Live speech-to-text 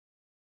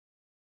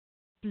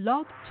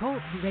Blog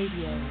Talk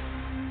Radio.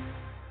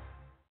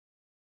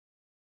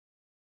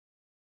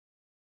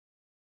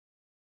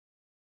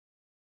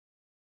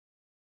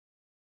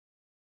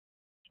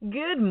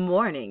 Good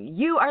morning.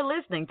 You are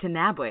listening to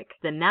NABWIC,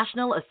 the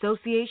National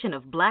Association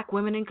of Black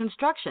Women in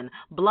Construction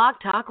Blog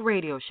Talk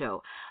Radio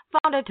Show,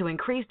 founded to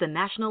increase the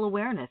national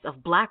awareness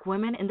of Black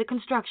women in the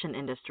construction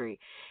industry.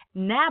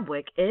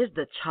 NABWIC is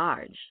the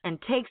charge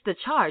and takes the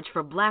charge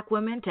for Black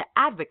women to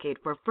advocate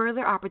for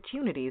further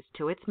opportunities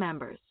to its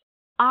members.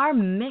 Our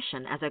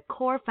mission as a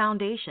core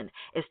foundation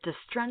is to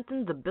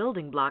strengthen the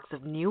building blocks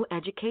of new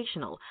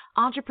educational,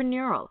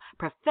 entrepreneurial,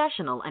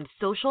 professional, and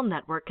social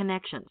network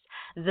connections.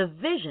 The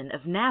vision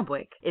of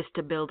NABWIC is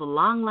to build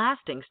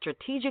long-lasting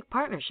strategic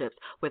partnerships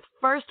with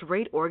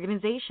first-rate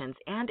organizations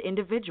and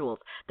individuals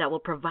that will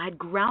provide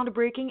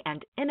groundbreaking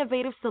and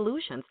innovative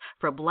solutions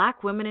for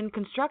Black women in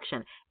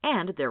construction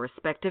and their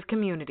respective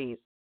communities.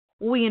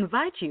 We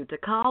invite you to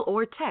call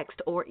or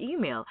text or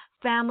email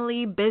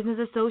family, business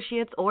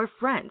associates, or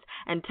friends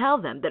and tell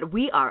them that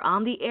we are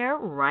on the air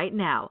right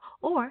now,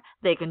 or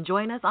they can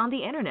join us on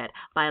the internet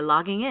by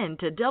logging in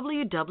to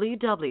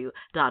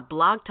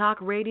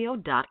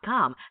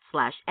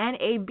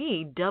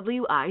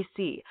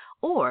www.blogtalkradio.com/NABWIC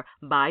or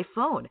by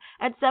phone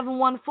at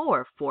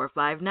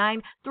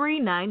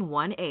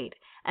 714-459-3918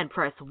 and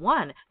press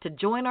 1 to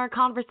join our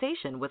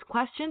conversation with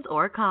questions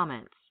or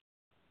comments.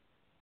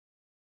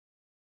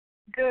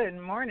 Good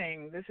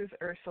morning. This is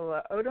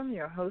Ursula Odom,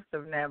 your host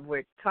of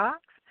NABWIC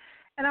Talks,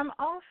 and I'm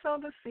also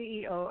the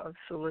CEO of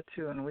Sula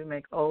 2, and we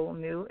make old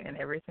new in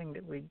everything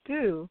that we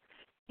do,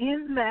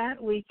 in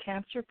that we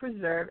capture,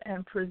 preserve,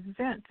 and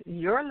present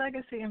your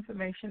legacy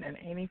information in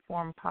any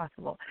form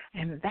possible.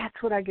 And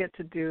that's what I get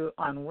to do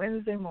on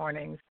Wednesday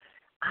mornings.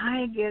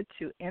 I get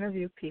to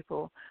interview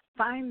people,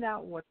 find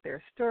out what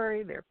their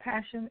story, their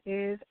passion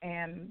is,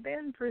 and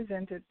then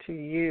present it to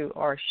you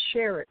or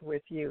share it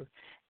with you.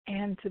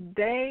 And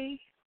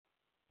today,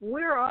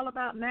 we're all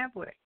about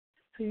NABWIC.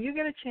 So you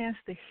get a chance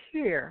to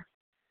hear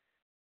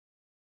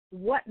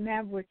what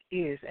NABWIC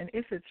is and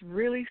if it's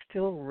really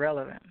still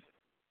relevant.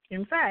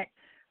 In fact,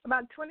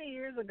 about 20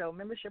 years ago,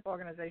 membership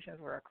organizations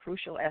were a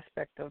crucial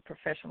aspect of a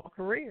professional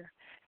career.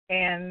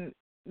 And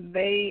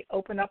they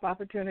opened up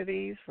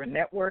opportunities for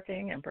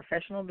networking and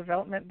professional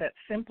development that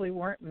simply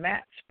weren't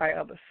matched by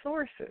other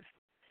sources.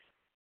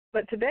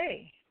 But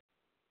today,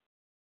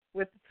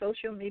 with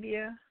social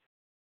media,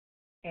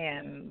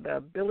 and the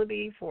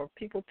ability for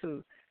people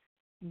to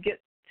get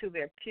to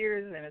their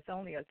peers, and it's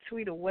only a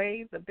tweet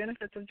away, the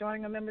benefits of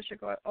joining a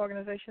membership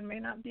organization may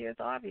not be as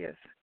obvious.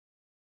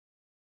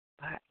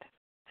 But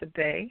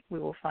today we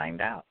will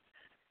find out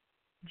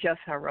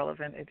just how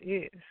relevant it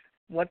is.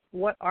 What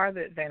are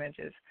the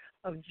advantages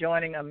of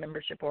joining a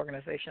membership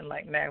organization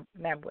like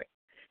NABWIC?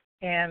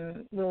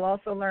 And we'll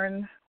also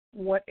learn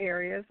what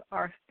areas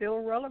are still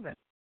relevant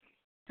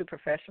to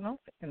professionals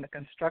in the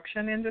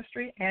construction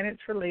industry and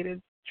its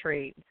related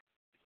trades.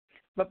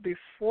 But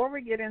before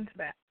we get into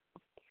that,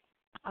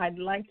 I'd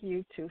like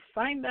you to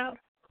find out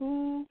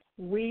who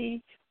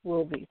we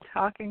will be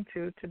talking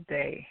to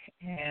today,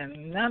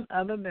 and none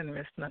other than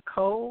Miss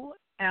Nicole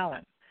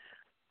Allen.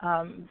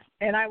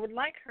 And I would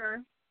like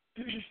her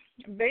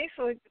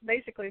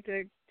basically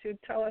to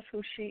tell us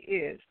who she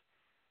is.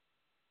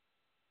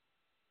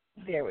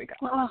 There we go.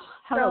 Well,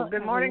 hello, so,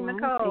 good morning,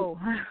 everyone. Nicole.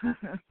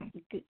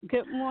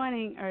 Good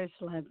morning,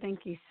 Ursula.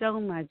 Thank you so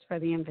much for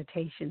the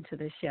invitation to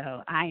the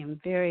show. I am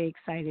very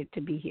excited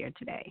to be here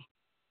today.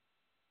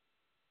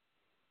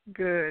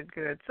 Good.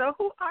 So,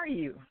 who are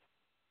you?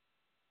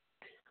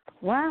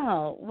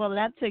 Wow. Well,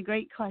 that's a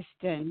great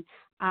question.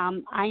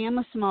 I am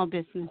a small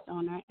business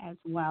owner as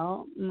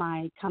well.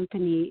 My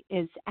company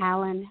is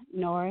Allen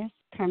Norris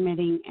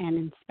Permitting and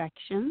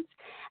Inspections.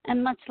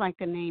 And much like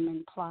the name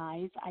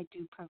implies, I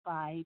do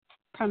provide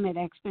permit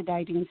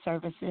expediting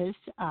services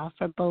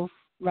for both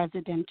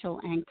residential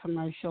and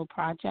commercial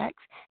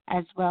projects,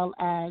 as well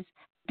as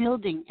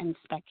building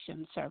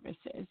inspection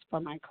services for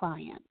my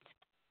clients.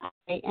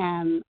 I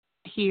am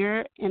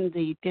here in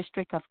the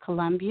District of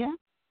Columbia.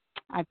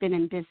 I've been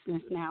in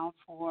business now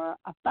for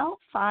about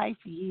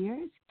 5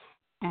 years,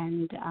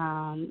 and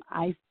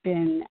I've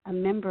been a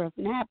member of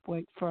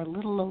NABWIC for a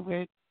little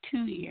over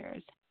 2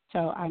 years.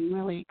 So I'm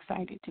really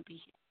excited to be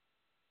here.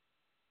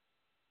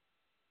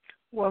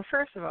 Well,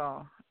 first of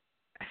all,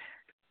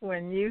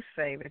 when you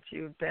say that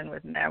you've been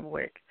with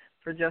NABWIC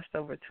for just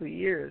over 2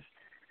 years,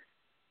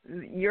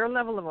 your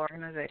level of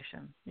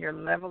organization, your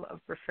level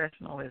of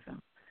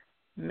professionalism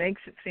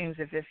makes it seem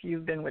as if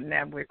you've been with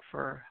NABWIC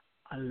for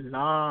a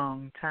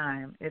long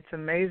time. It's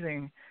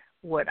amazing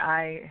what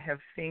I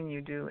have seen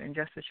you do in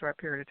just a short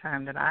period of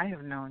time that I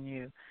have known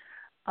you.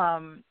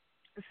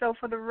 So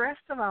for the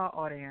rest of our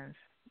audience,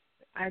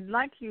 I'd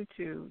like you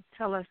to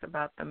tell us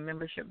about the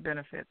membership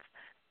benefits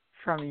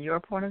from your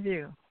point of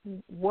view.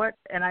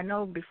 And I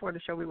know before the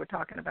show we were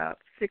talking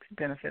about 6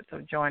 benefits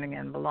of joining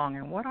and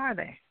belonging. What are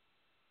they?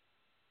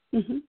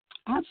 Mm-hmm.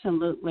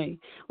 Absolutely.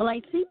 Well, I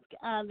think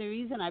the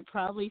reason I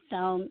probably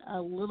sound a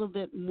little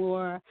bit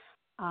more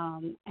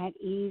at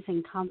ease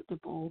and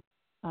comfortable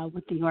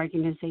with the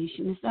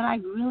organization is that I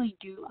really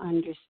do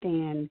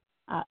understand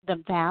the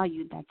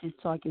value that this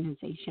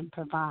organization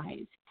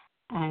provides.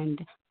 And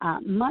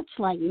much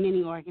like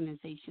many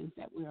organizations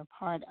that we're a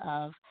part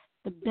of,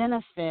 the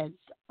benefits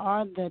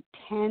are the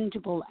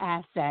tangible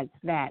assets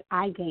that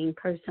I gain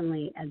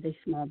personally as a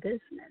small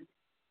business.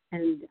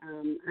 And,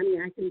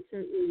 I can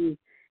certainly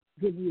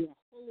give you a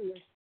whole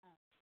list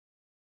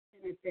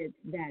of benefits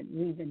that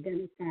we've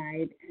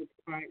identified as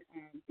part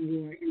of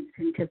your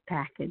incentive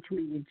package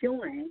when you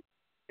join.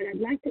 But I'd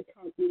like to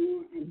talk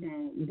more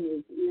about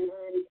those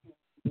non-tangible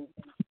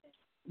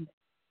benefits.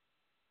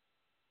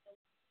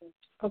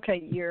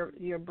 Okay,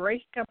 you're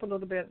breaking up a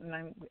little bit,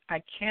 and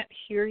I can't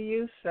hear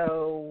you,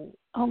 so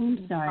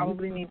I'm sorry.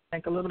 Probably need to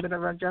make a little bit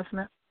of an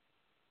adjustment.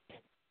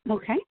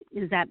 Okay,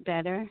 is that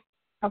better?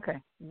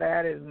 Okay,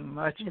 that is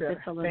much better.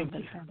 It's a little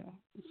bit better.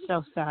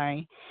 So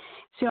sorry.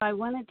 So I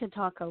wanted to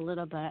talk a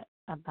little bit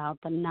about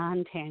the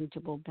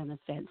non-tangible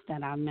benefits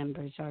that our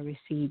members are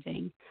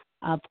receiving.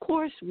 Of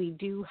course, we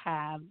do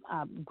have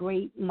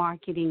great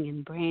marketing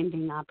and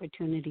branding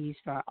opportunities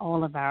for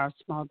all of our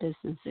small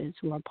businesses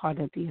who are part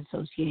of the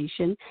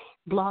association,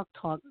 Blog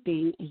Talk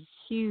being a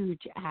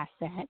huge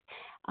asset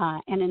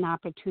and an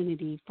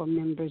opportunity for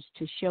members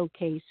to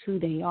showcase who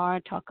they are,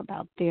 talk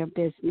about their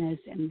business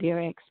and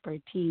their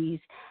expertise,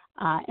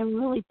 and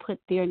really put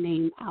their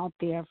name out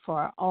there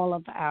for all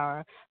of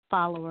our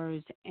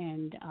followers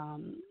and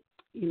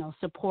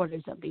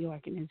supporters of the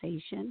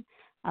organization.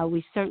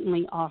 We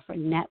certainly offer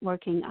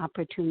networking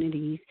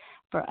opportunities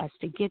for us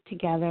to get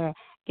together,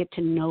 get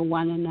to know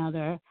one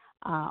another,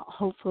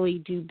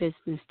 hopefully do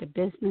business to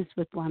business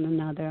with one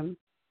another,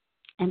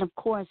 and of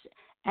course,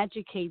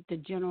 educate the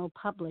general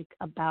public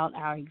about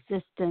our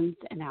existence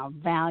and our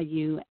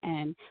value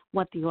and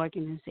what the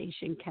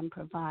organization can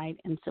provide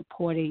in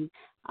supporting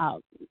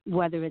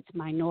whether it's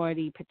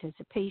minority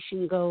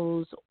participation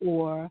goals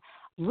or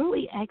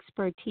really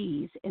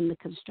expertise in the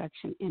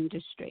construction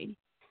industry.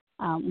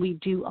 We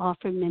do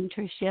offer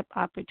mentorship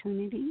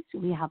opportunities.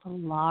 We have a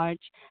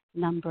large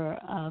number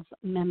of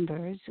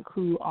members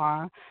who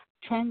are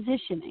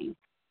transitioning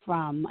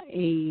from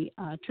a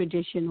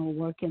traditional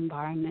work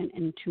environment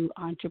into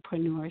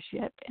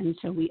entrepreneurship. And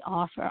so we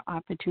offer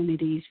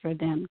opportunities for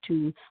them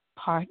to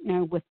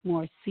partner with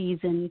more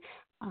seasoned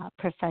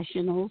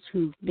professionals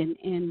who've been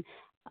in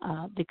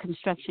the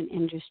construction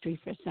industry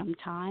for some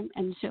time.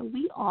 And so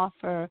we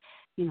offer,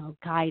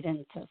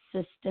 guidance,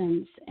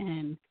 assistance,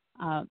 and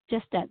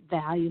just that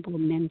valuable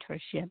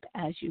mentorship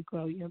as you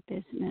grow your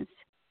business.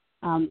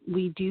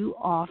 We do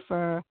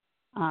offer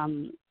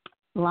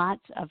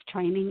lots of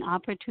training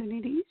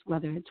opportunities,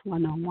 whether it's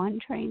one-on-one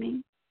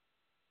training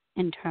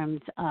in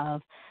terms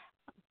of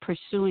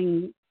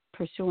pursuing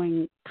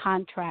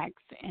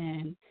contracts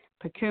and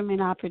procurement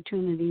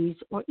opportunities,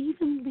 or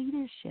even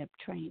leadership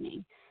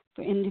training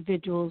for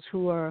individuals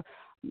who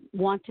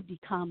want to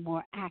become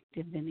more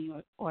active in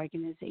the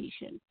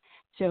organization.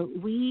 So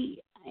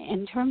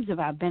in terms of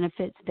our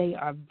benefits, they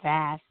are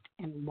vast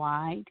and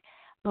wide,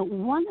 but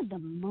one of the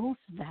most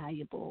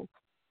valuable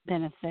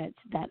benefits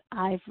that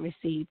I've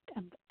received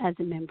as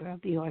a member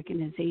of the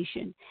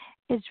organization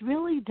is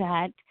really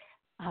that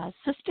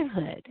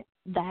sisterhood,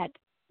 that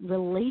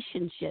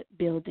relationship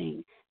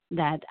building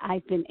that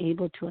I've been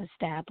able to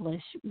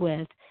establish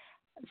with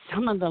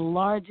some of the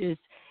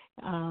largest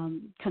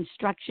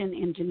construction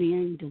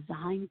engineering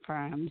design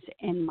firms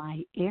in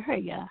my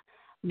area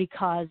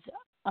because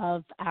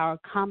of our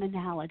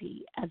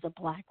commonality as a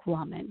Black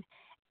woman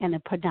in a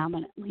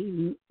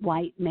predominantly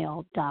white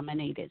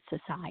male-dominated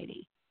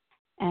society.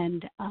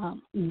 And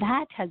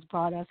that has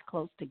brought us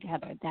close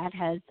together. That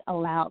has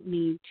allowed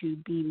me to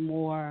be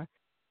more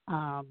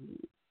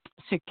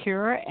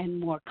secure and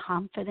more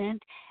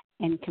confident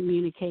in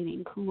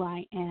communicating who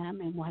I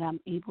am and what I'm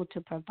able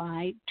to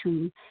provide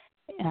to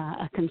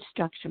a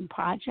construction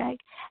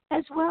project,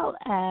 as well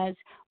as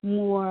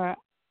more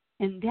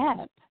in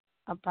depth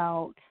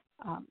about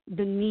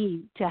the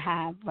need to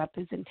have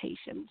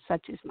representation,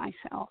 such as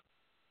myself.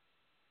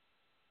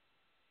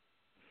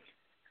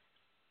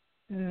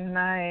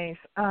 Nice.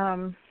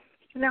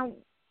 Now,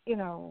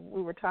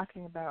 we were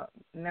talking about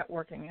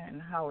networking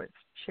and how it's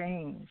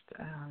changed.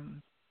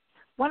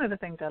 One of the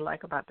things I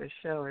like about this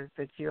show is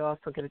that you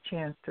also get a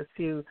chance to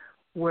see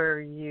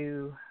where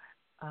you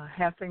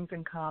have things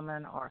in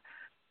common or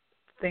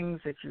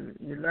things that you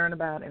learn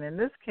about. And in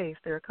this case,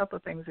 there are a couple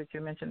of things that you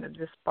mentioned that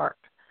just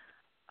sparked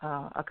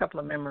a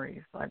couple of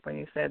memories, like when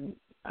you said,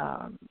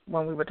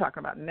 when we were talking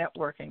about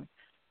networking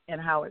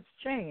and how it's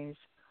changed.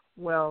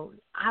 Well,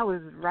 I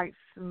was right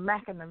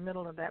smack in the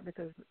middle of that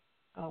because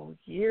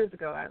years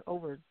ago,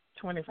 over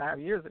 25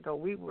 years ago,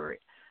 we were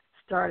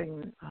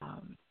starting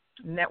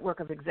Network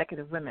of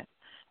Executive Women,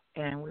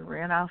 and we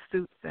were in our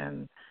suits,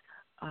 and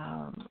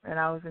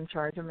I was in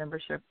charge of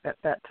membership at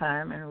that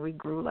time, and we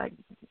grew like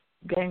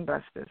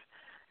gangbusters.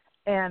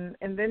 And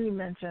then you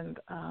mentioned,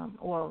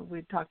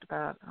 we talked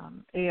about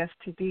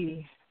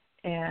ASTD,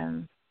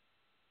 and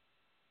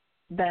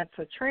that's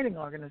a trading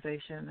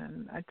organization,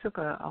 and I took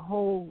a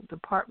whole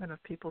department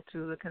of people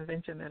to the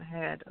convention that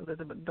had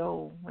Elizabeth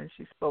Dole when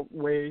she spoke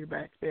way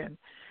back then.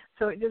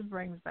 So it just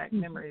brings back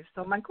memories.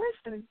 So my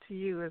question to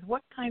you is,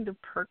 what kind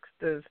of perks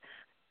does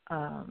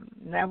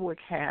NABWIC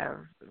have?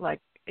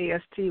 Like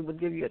AST would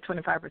give you a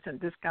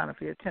 25% discount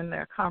if you attend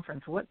their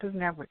conference. What does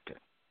NABWIC do?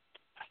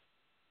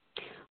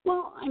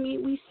 Well, I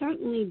mean, we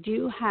certainly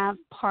do have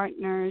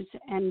partners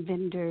and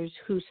vendors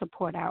who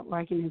support our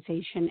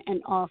organization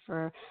and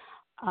offer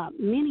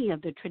many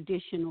of the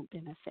traditional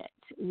benefits.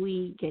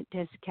 We get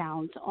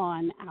discounts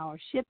on our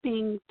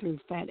shipping through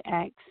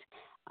FedEx.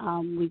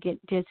 We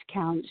get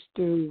discounts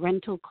through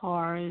rental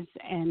cars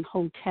and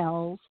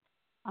hotels.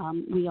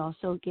 We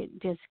also get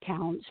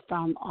discounts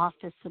from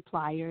office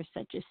suppliers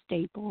such as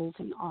Staples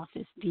and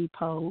Office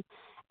Depot,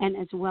 and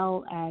as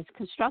well as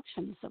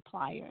construction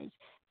suppliers.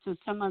 So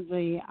some of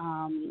the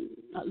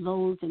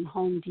Lowe's and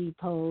Home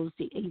Depots,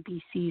 the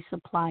ABC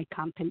supply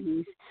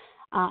companies.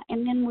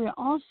 And then we're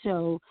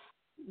also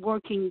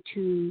working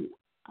to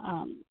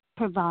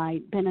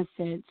provide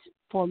benefits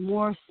for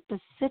more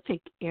specific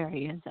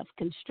areas of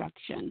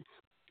construction.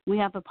 We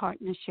have a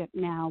partnership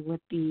now with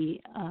the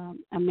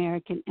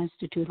American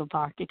Institute of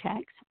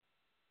Architects,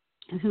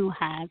 who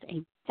has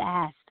a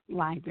vast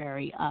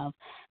library of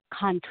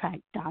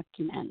contract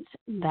documents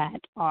that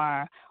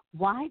are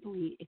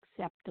widely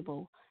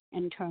acceptable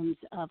in terms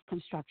of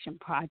construction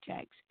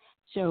projects.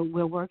 So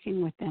we're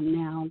working with them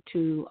now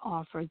to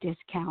offer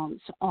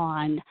discounts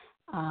on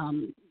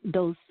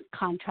those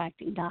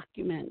contracting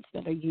documents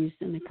that are used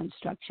in the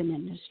construction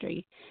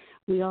industry.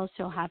 We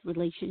also have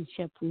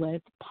relationships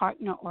with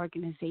partner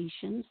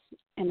organizations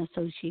and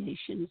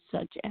associations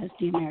such as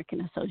the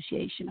American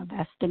Association of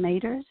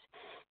Estimators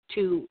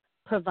to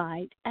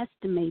provide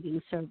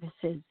estimating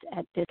services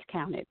at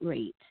discounted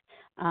rates.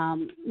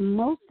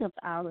 Most of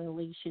our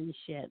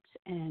relationships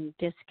and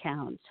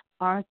discounts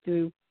are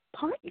through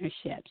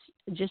partnerships,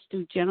 just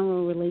through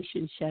general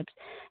relationships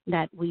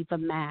that we've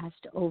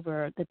amassed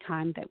over the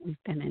time that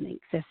we've been in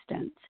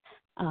existence.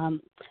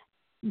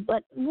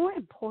 But more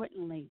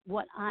importantly,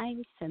 what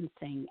I'm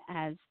sensing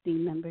as the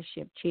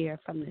membership chair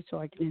from this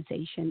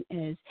organization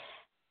is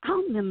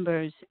our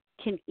members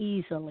can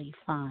easily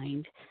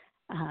find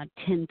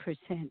 10%,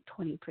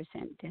 20%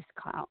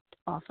 discount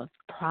off of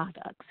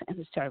products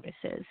and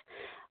services.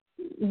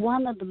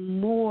 One of the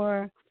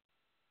more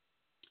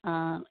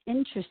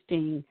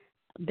interesting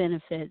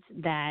benefits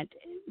that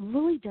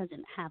really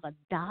doesn't have a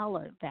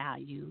dollar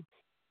value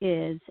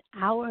is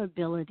our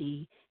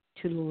ability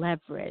to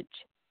leverage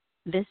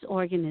this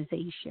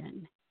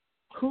organization,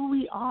 who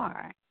we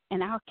are,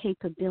 and our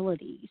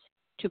capabilities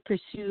to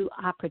pursue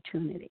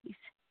opportunities.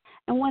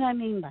 And what I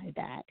mean by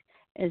that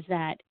is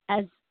that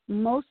as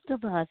most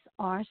of us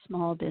are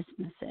small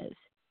businesses,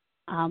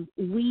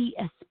 we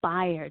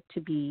aspire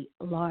to be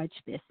large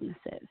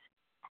businesses.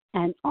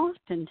 And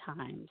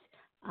oftentimes,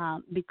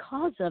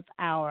 because of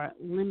our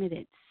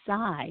limited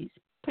size,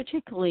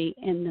 particularly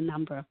in the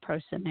number of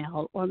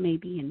personnel or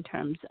maybe in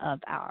terms of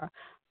our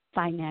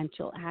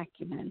financial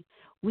acumen,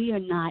 we are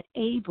not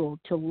able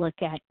to look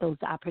at those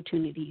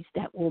opportunities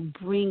that will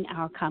bring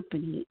our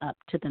company up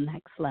to the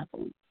next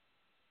level.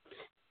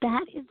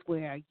 That is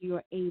where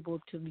you're able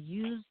to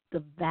use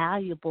the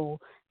valuable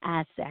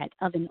asset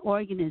of an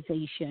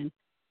organization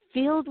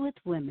filled with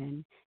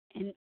women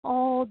in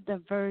all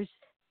diverse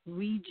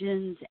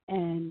regions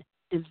and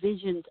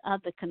divisions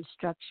of the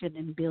construction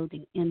and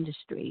building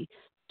industry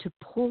to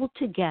pull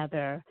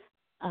together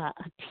a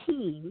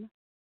team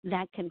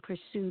that can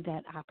pursue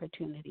that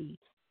opportunity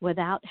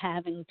without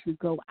having to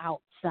go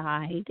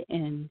outside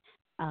and,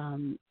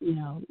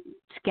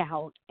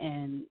 scout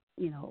and,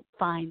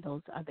 find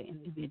those other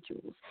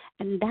individuals.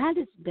 And that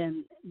has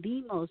been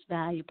the most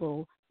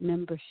valuable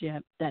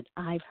membership that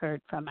I've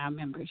heard from our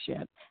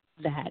membership,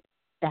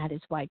 that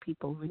is why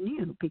people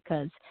renew,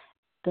 because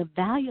the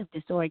value of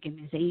this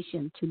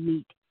organization to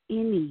meet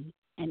any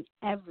and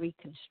every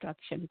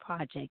construction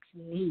project's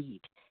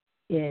need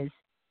is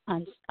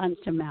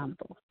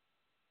unsurmountable.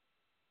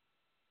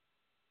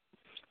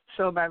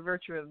 So by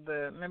virtue of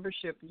the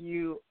membership,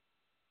 you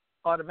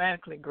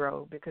automatically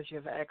grow because you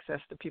have access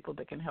to people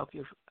that can help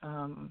you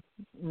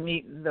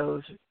meet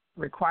those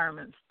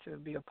requirements to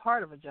be a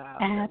part of a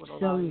job. Absolutely. That would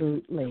allow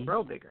you to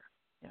grow bigger.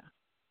 Yeah.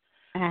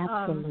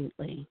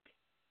 Absolutely.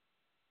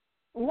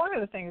 One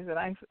of the things that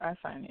I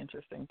find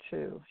interesting,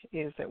 too,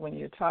 is that when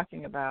you're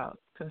talking about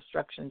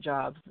construction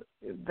jobs,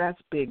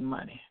 that's big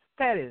money.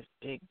 That is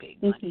big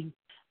money.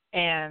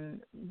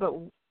 But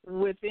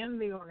within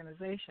the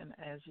organization,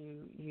 as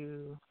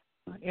you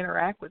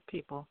interact with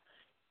people,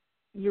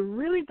 you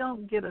really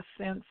don't get a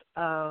sense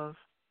of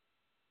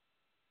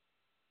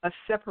a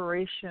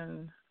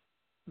separation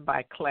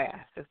by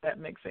class, if that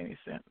makes any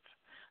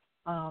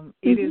sense.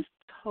 It is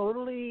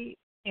totally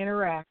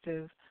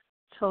interactive,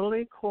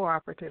 totally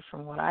cooperative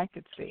from what I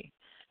could see.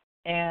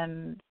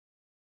 And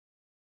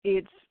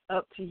it's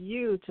up to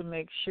you to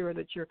make sure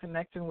that you're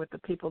connecting with the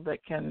people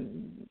that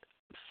can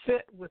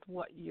fit with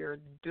what you're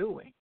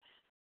doing,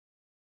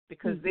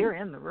 because they're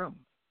in the room.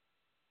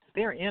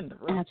 They're in the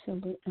room.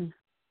 Absolutely.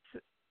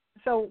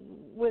 So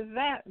with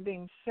that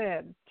being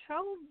said,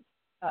 tell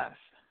us,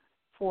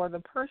 for the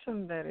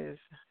person that is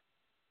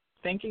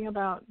thinking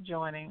about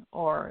joining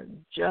or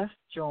just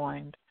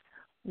joined,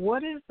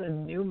 what is the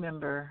new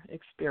member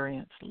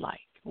experience like?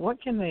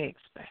 What can they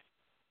expect?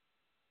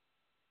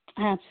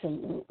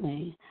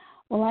 Absolutely.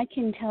 Well, I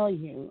can tell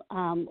you,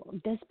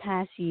 this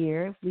past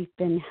year, we've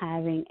been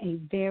having a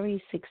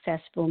very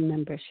successful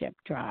membership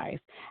drive,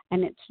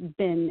 and it's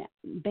been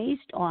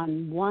based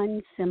on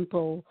one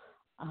simple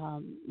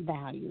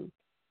value.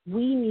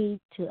 We need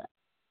to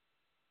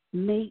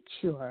make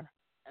sure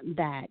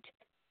that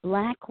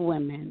Black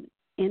women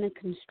in a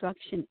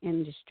construction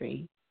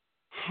industry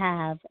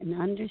have an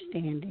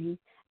understanding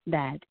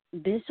that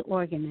this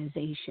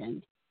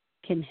organization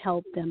can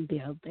help them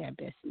build their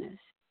business.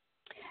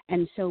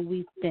 And so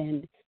we've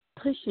been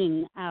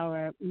pushing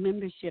our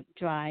membership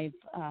drive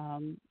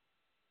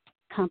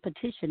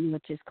competition,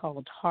 which is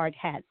called Hard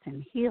Hats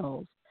and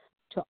Heels,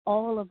 to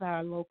all of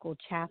our local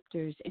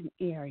chapters and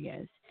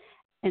areas,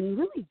 and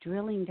really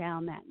drilling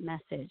down that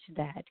message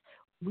that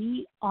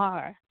we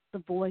are the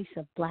voice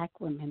of Black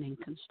women in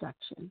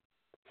construction.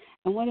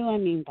 And what do I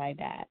mean by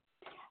that?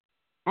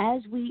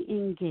 As we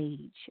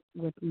engage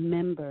with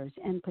members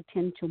and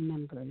potential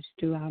members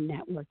through our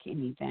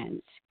networking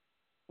events,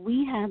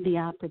 we have the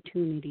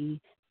opportunity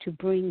to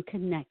bring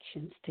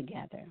connections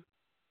together.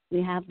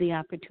 We have the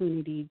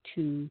opportunity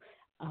to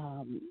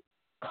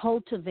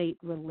cultivate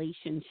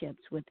relationships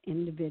with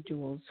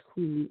individuals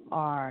who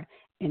are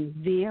in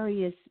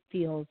various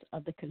fields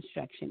of the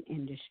construction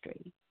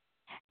industry.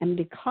 And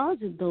because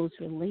of those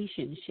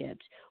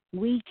relationships,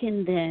 we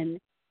can then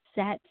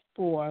set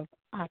forth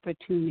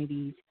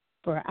opportunities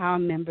for our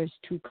members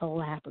to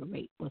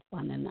collaborate with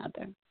one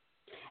another.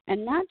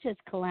 And not just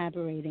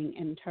collaborating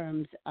in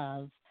terms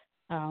of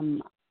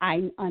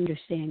I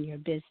understand your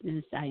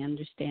business, I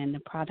understand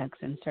the products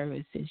and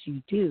services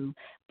you do,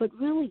 but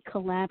really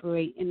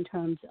collaborate in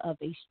terms of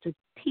a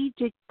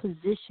strategic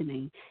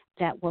positioning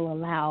that will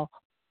allow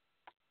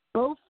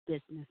both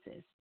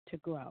businesses to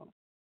grow.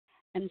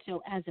 And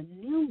so as a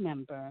new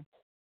member,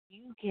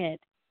 you get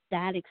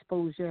that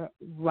exposure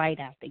right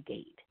out the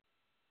gate.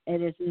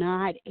 It is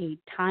not a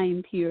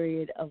time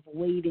period of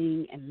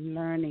waiting and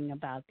learning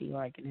about the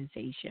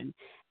organization.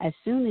 As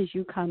soon as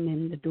you come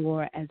in the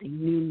door as a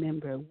new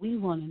member, we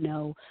want to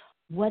know,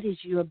 what is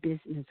your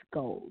business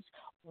goals?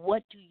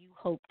 What do you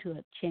hope to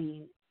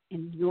obtain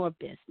in your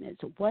business?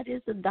 What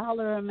is the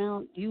dollar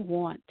amount you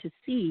want to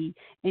see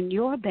in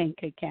your bank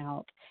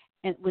account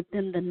and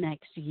within the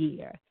next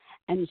year?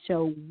 And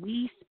so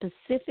we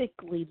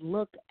specifically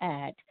look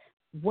at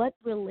what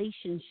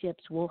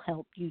relationships will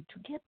help you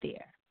to get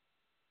there.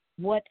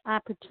 What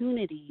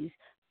opportunities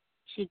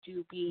should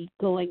you be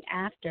going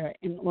after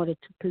in order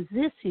to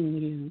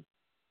position you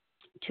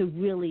to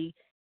really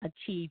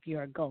achieve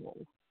your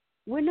goal?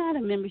 We're not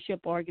a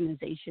membership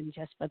organization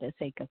just for the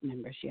sake of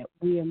membership.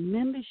 We're a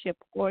membership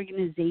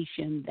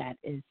organization that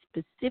is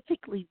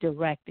specifically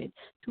directed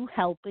to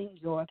helping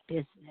your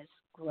business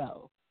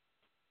grow.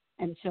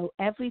 And so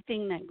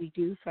everything that we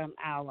do, from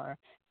our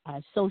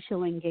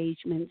social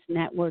engagements,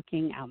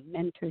 networking, our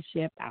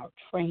mentorship, our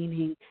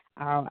training,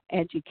 our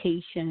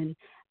education,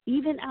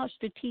 even our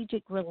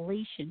strategic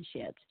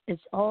relationships,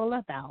 it's all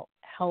about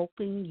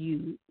helping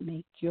you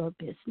make your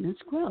business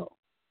grow.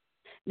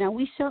 Now,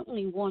 we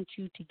certainly want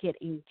you to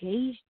get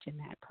engaged in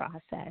that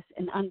process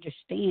and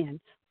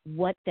understand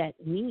what that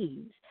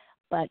means.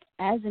 But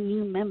as a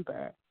new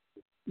member,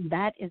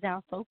 that is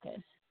our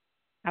focus.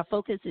 Our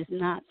focus is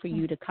not for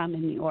you to come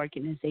in the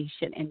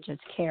organization and just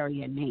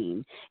carry a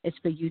name. It's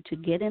for you to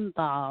get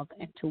involved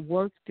and to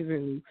work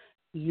through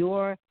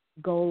your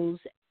goals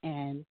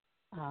and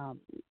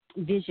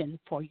vision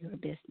for your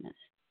business.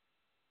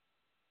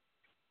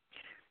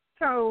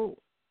 So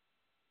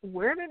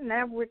where did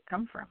NABWIC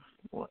come from?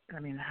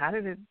 How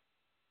did it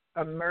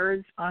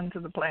emerge onto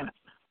the planet?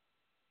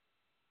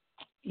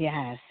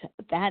 Yes,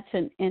 that's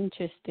an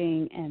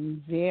interesting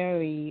and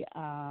very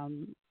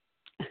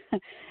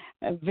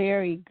a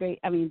very great,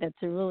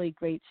 that's a really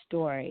great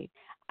story.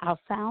 Our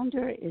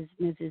founder is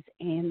Mrs.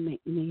 Ann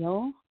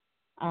McNeil.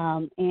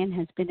 Ann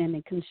has been in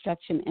the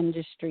construction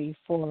industry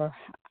for,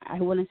 I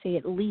want to say,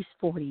 at least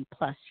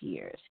 40-plus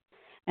years.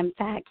 In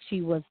fact,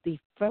 she was the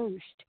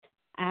first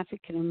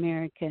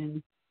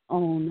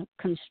African-American-owned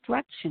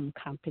construction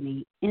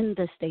company in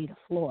the state of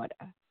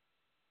Florida.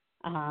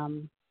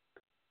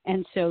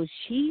 And so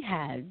she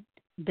had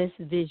this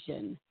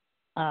vision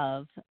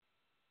of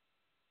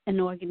an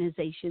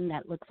organization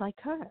that looks like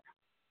her,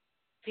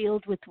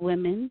 filled with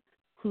women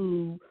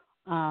who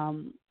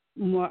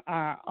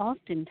are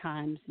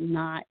oftentimes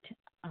not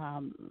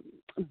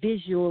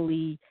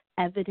visually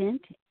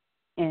evident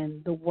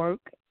in the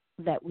work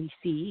that we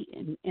see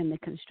in the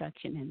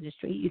construction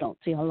industry. You don't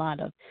see a lot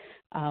of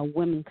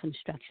women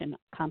construction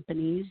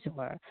companies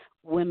or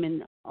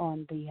women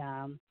on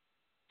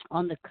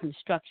the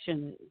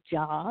construction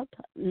job.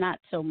 Not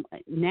so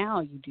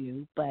now you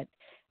do, but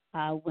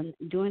when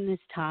during this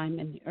time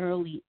in the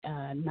early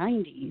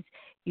 90s,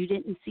 you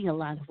didn't see a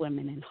lot of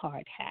women in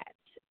hard hats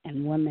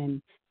and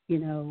women,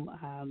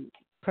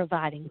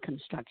 providing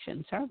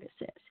construction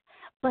services.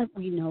 But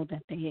we know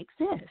that they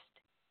exist.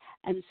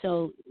 And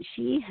so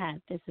she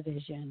had this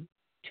vision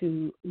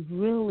to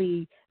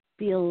really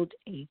build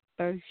a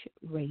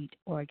first-rate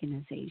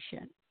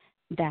organization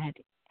that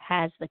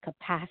has the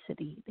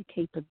capacity, the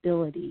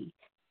capability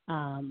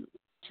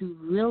to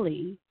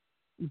really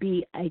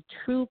be a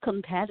true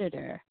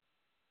competitor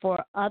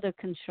for other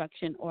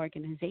construction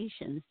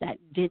organizations that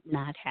did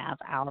not have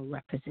our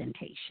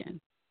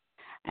representation.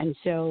 And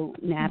so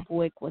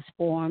NABWIC was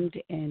formed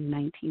in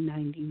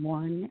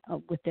 1991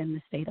 within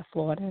the state of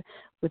Florida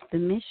with the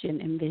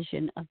mission and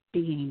vision of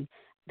being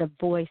the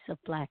voice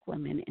of Black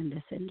women in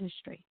this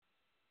industry.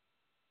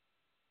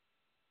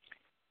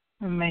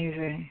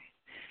 Amazing.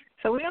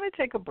 So we're going to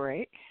take a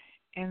break,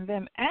 and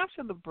then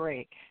after the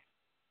break,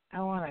 I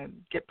want to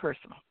get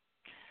personal.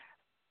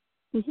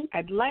 Mm-hmm.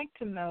 I'd like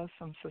to know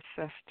some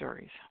success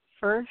stories,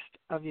 first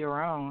of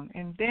your own,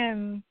 and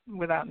then,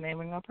 without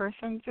naming a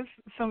person, just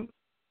some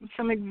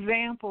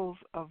examples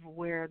of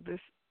where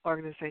this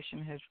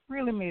organization has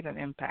really made an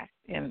impact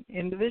in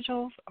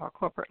individuals or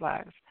corporate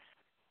lives.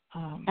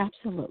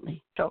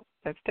 Absolutely. So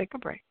let's take a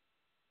break.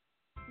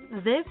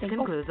 This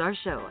concludes our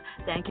show.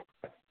 Thank you.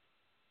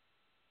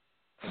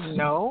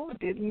 No,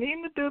 didn't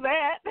mean to do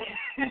that.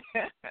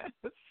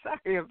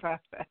 Sorry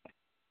about that.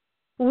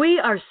 We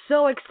are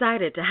so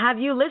excited to have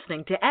you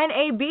listening to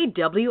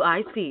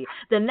NABWIC,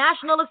 the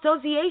National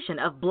Association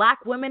of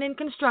Black Women in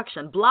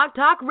Construction Blog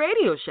Talk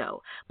Radio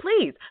Show.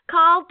 Please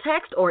call,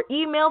 text, or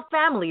email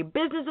family,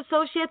 business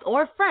associates,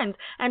 or friends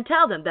and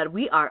tell them that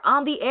we are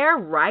on the air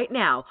right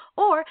now.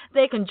 Or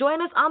they can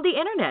join us on the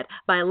internet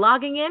by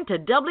logging in to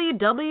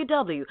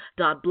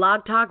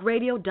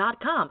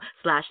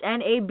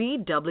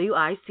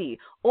www.blogtalkradio.com/NABWIC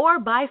or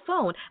by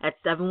phone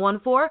at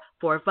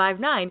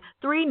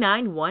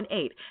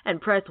 714-459-3918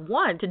 and press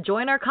 1 to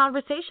join our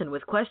conversation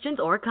with questions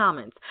or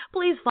comments.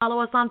 Please follow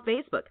us on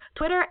Facebook,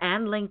 Twitter,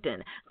 and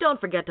LinkedIn. Don't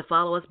forget to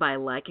follow us by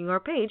liking our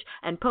page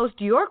and post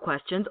your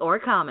questions or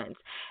comments.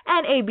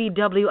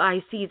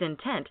 NABWIC's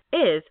intent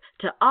is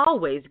to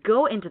always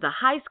go into the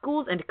high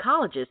schools and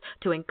colleges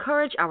to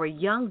encourage our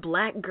young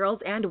Black girls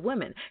and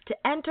women to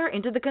enter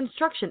into the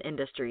construction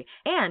industry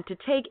and to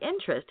take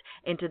interest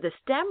into the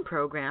STEM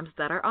programs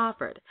that are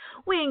offered.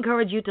 We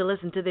encourage you to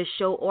listen to this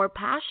show or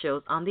past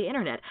shows on the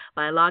internet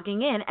by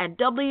logging in at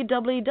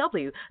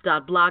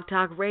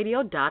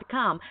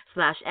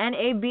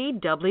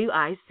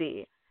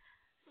www.blogtalkradio.com/NABWIC.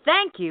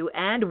 Thank you,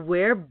 and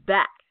we're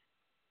back.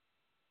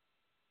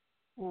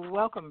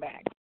 Welcome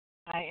back.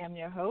 I am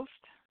your host,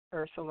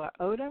 Ursula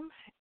Odom,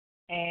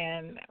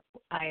 and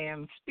I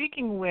am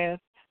speaking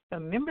with the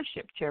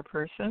membership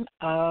chairperson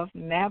of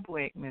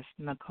NABWIC, Ms.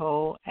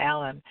 Nicole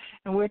Allen,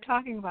 and we're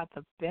talking about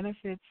the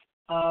benefits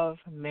of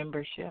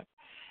membership.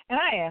 And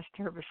I asked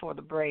her before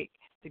the break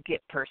to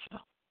get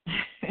personal.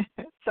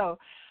 So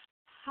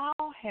how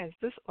has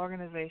this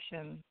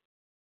organization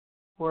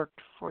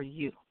worked for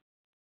you?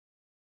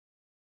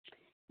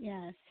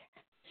 Yes.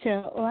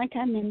 So like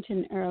I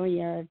mentioned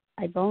earlier,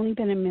 I've only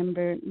been a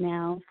member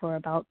now for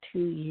about 2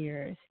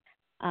 years.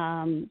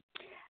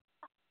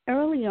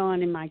 Early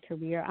on in my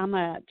career, I'm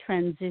a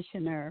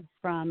transitioner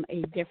from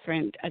a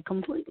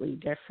completely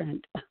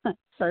different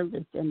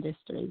service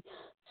industry.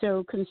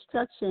 So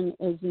construction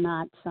is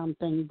not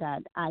something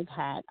that I've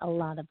had a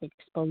lot of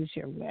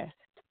exposure with.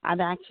 I've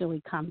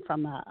actually come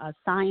from a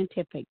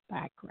scientific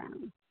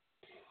background.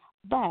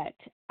 But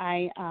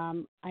I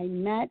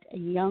met a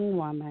young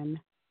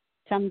woman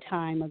some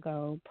time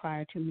ago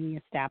prior to me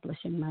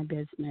establishing my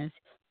business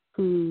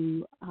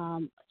who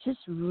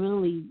just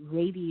really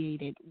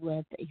radiated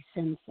with a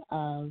sense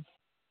of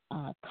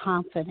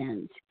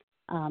confidence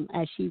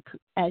as she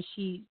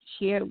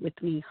shared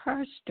with me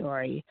her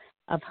story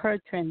of her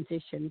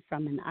transition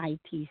from an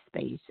IT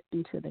space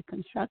into the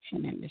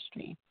construction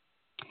industry.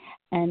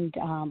 And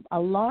a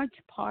large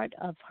part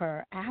of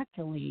her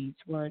accolades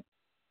were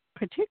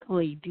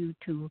particularly due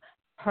to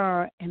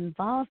her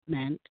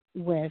involvement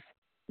with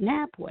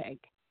NABWIC.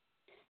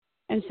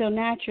 And so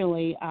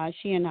naturally,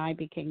 she and I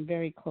became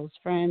very close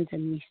friends,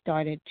 and we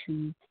started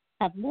to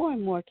have more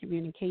and more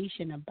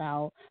communication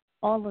about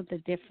all of the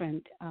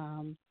different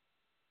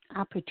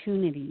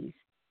opportunities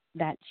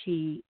that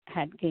she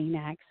had gained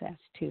access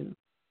to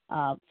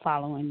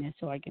following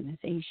this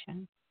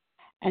organization.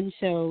 And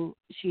so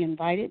she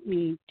invited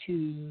me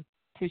to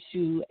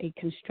pursue a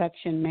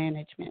construction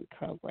management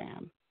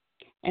program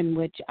in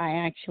which I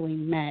actually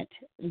met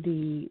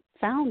the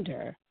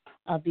founder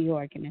of the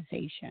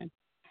organization.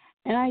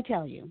 And I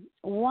tell you,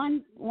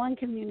 one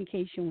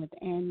communication with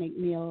Ann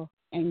McNeil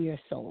and you're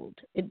sold.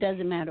 It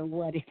doesn't matter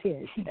what it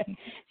is.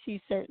 She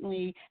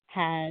certainly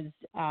has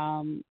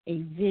a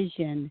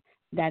vision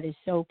that is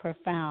so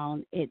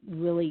profound, it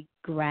really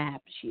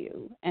grabs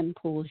you and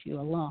pulls you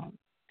along.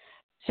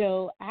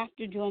 So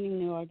after joining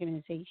the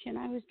organization,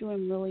 I was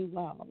doing really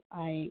well.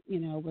 I,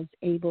 was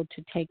able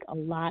to take a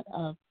lot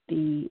of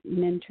the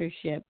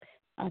mentorship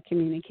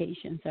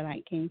communications that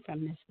I gained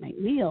from Ms.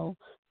 McNeil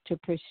to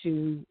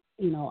pursue,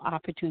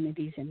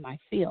 opportunities in my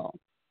field.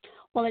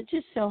 Well, it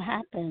just so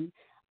happened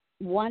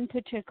one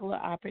particular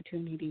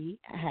opportunity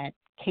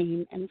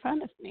came in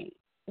front of me.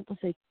 It was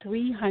a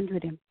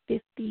 $350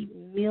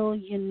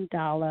 million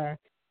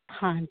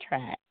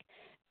contract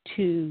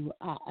to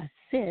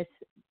assist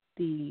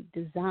the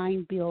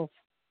design build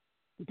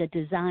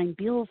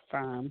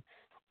firm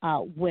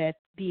with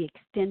the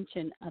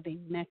extension of a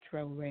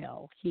metro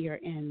rail here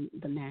in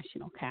the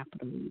National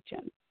Capital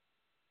Region.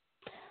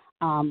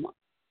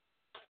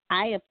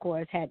 I, of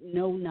course, had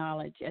no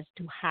knowledge as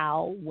to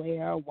how,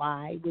 where,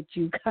 why would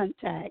you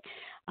contact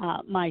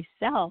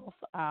myself,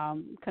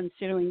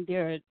 considering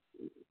there are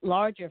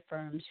larger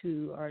firms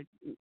who are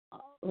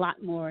a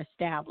lot more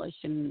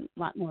established and a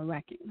lot more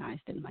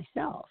recognized than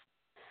myself.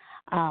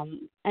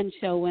 And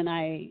so when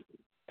I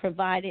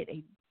provided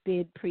a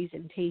bid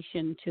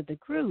presentation to the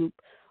group,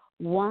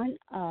 one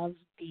of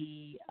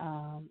the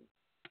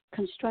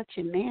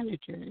construction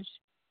managers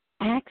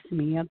asked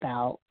me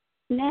about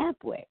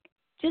NABWIC,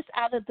 just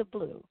out of the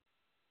blue.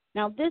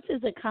 Now, this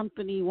is a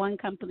company, one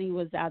company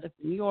was out of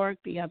New York,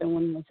 the other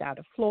one was out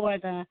of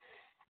Florida,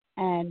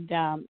 and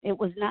it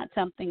was not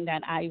something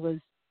that I was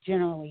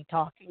generally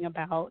talking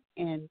about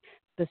in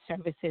the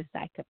services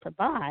I could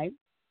provide,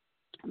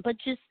 but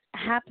just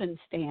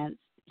happenstance,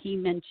 he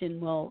mentioned,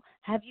 well,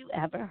 have you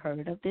ever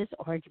heard of this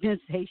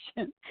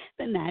organization,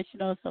 the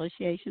National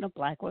Association of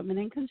Black Women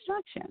in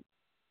Construction?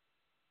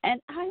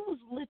 And I was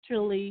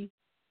literally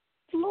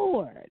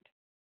floored.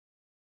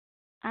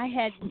 I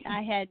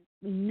had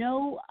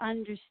no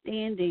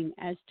understanding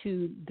as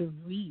to the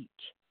reach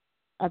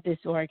of this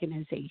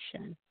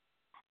organization.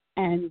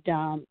 And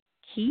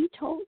he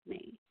told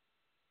me,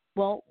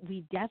 well,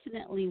 we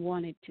definitely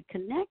wanted to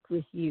connect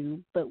with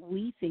you, but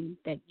we think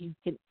that you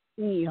can,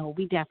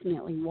 we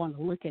definitely want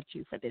to look at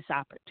you for this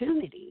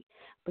opportunity.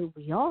 But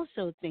we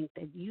also think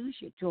that you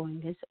should join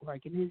this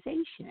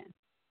organization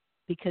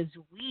because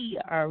we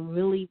are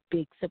really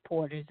big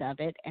supporters of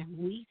it, and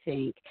we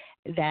think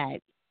that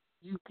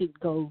you could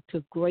go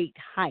to great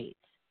heights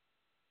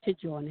to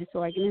join this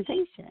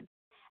organization.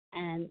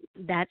 And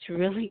that's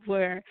really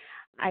where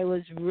I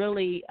was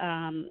really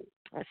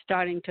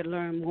starting to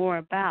learn more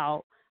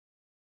about,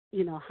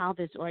 how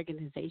this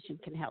organization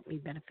can help me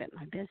benefit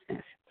my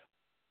business.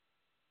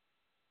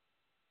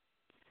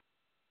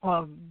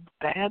 Well,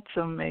 that's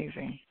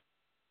amazing.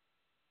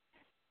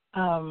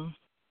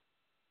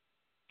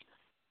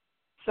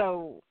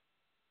 So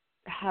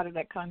how did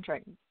that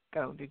contract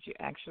go? Did you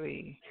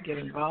actually get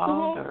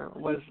involved, or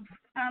was?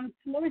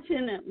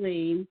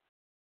 Fortunately,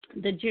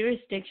 the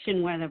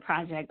jurisdiction where the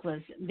project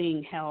was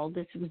being held,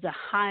 this was a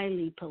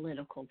highly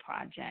political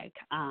project.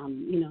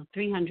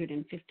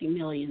 $350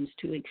 million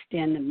to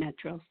extend the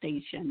metro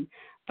station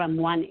from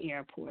one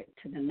airport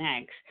to the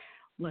next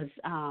was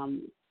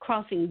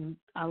crossing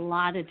a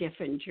lot of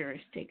different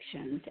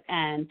jurisdictions,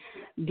 and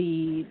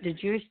the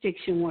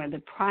jurisdiction where the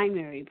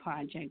primary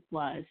project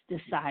was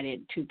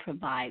decided to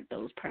provide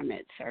those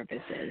permit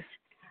services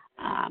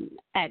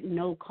at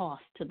no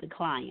cost to the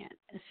client.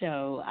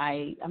 So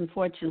I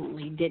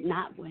unfortunately did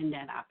not win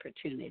that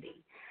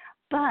opportunity.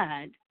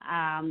 But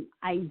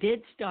I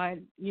did start,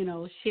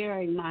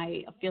 sharing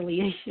my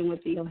affiliation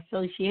with the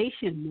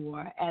association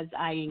more as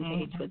I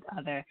engaged with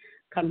other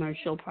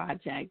commercial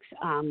projects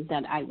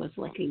that I was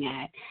looking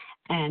at.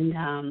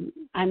 And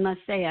I must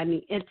say,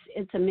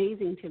 it's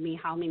amazing to me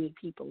how many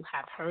people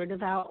have heard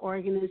of our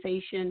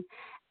organization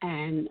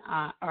and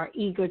are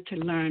eager to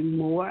learn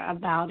more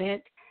about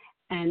it.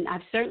 And I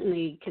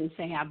certainly can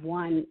say I've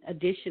won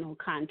additional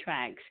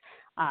contracts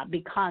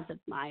because of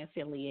my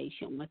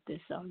affiliation with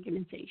this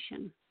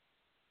organization.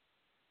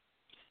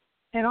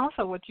 And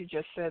also what you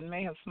just said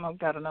may have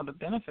smoked out another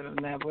benefit of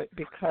NABWIC,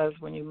 because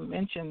when you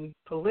mentioned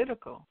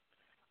political,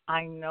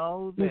 I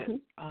know that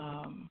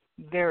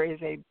there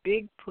is a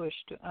big push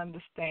to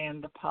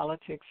understand the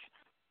politics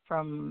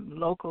from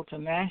local to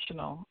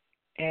national,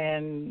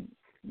 and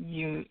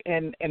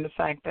the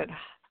fact that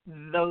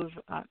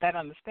that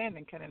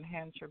understanding can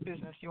enhance your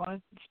business. You want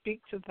to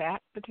speak to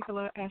that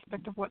particular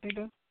aspect of what they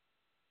do?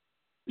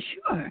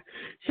 Sure.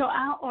 So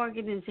our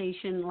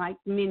organization, like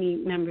many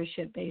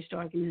membership-based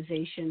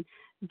organizations,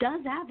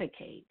 does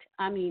advocate.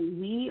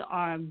 We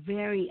are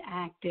very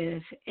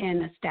active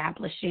in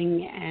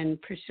establishing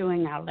and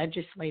pursuing our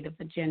legislative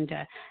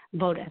agenda,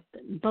 both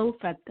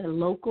at the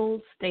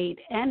local, state,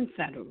 and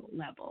federal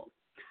level.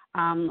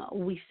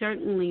 We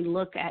certainly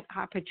look at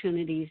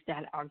opportunities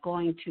that are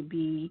going to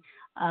be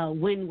a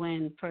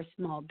win-win for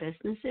small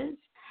businesses,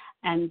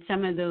 and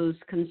some of those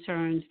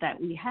concerns that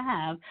we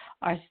have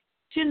are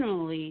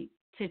generally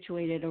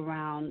situated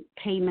around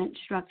payment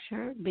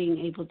structure, being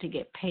able to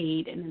get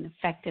paid in an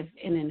effective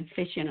and an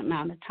efficient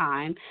amount of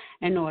time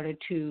in order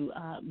to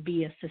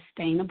be a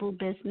sustainable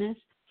business.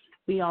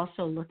 We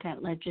also look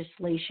at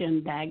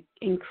legislation that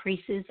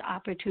increases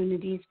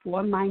opportunities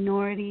for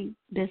minority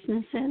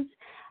businesses.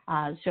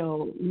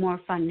 So more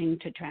funding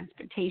to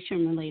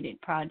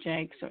transportation-related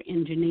projects or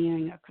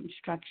engineering or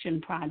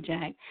construction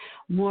project,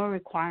 more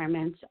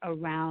requirements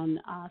around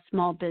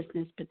small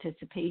business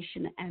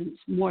participation and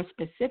more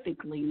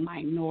specifically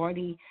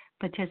minority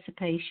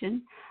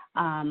participation.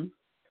 And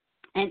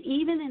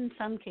even in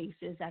some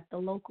cases at the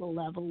local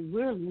level,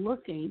 we're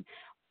looking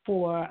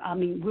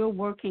we're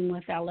working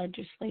with our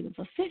legislative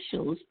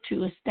officials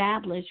to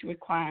establish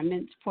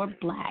requirements for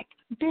Black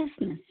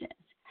businesses.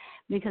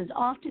 Because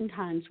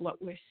oftentimes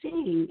what we're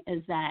seeing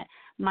is that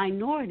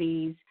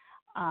minorities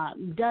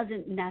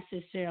doesn't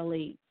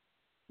necessarily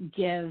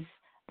give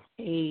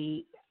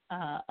a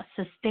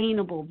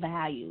sustainable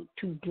value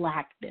to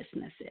Black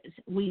businesses.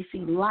 We see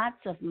lots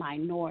of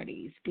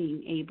minorities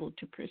being able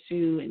to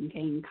pursue and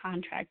gain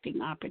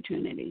contracting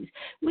opportunities.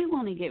 We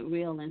want to get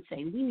real and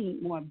say we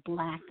need more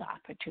Black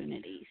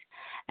opportunities.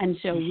 And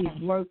so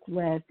we've worked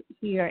with,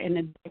 here in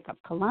the District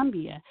of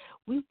Columbia,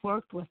 we've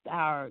worked with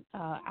our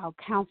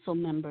council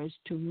members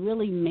to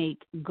really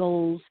make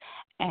goals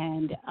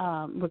and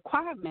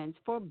requirements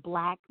for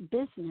Black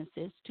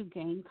businesses to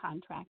gain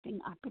contracting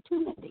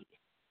opportunities.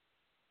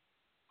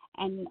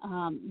 And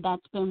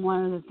that's been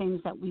one of the things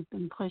that we've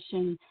been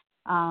pushing,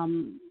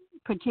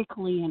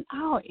 particularly in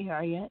our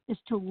area, is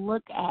to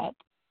look at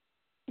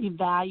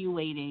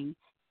evaluating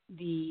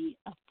the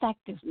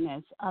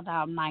effectiveness of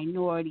our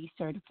minority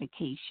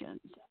certifications.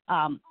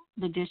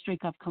 The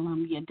District of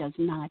Columbia does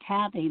not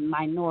have a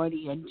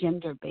minority or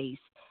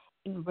gender-based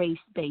and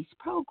race-based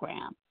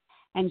program.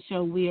 And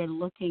so we are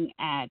looking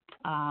at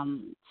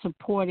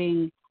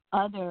supporting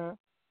other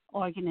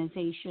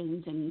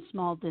organizations and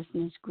small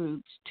business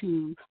groups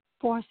to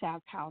force our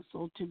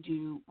council to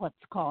do what's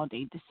called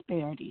a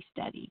disparity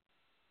study.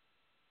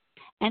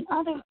 And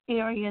other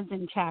areas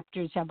and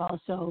chapters have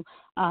also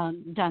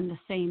done the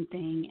same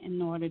thing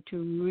in order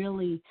to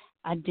really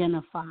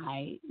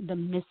identify the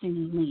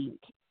missing link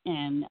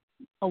in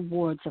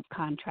awards of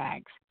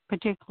contracts,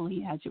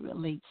 particularly as it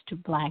relates to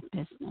Black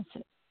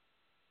businesses.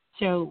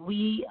 So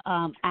we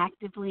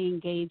actively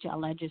engage our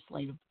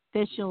legislative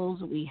officials.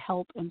 We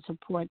help and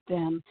support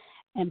them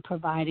in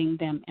providing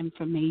them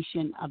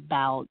information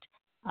about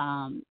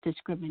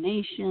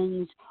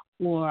discriminations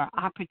or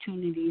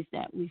opportunities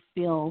that we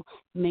feel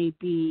may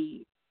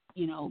be,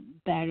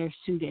 better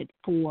suited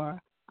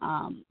for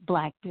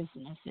Black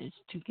businesses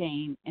to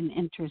gain an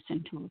interest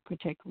into a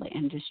particular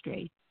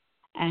industry.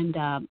 And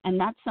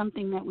that's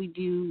something that we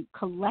do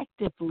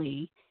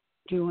collectively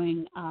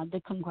during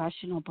the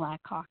Congressional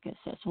Black Caucus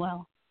as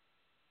well.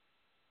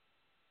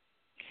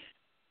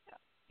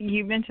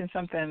 You mentioned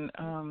something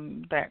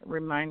that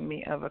reminded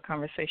me of a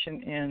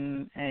conversation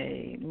in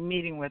a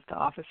meeting with the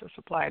Office of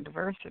Supply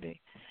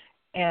Diversity.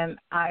 And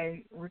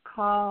I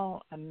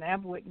recall a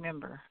NABWIC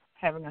member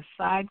having a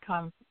side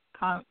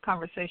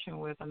conversation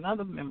with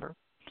another member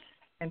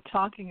and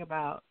talking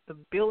about the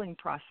billing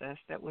process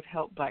that would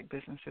help Black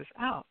businesses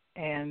out,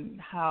 and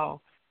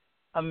how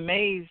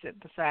amazed at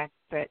the fact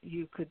that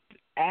you could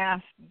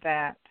ask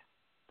that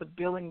the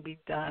billing be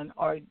done,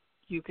 or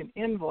you can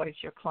invoice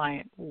your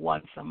client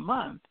once a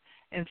month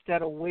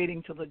instead of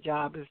waiting till the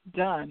job is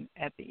done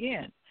at the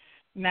end.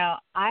 Now,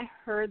 I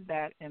heard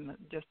that in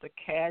just a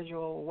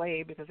casual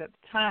way because at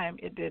the time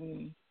it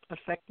didn't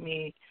affect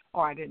me,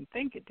 or I didn't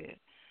think it did.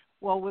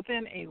 Well,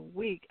 within a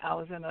week, I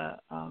was in a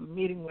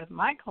meeting with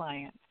my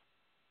client,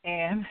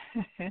 and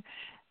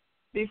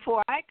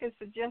before I could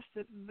suggest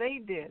it,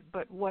 they did.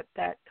 But what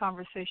that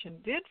conversation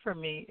did for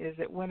me is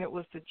that when it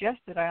was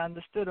suggested, I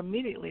understood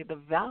immediately the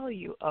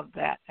value of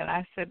that. And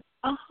I said,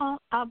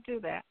 I'll do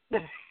that.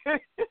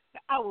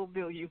 I will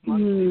bill you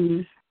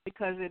monthly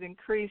because it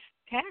increased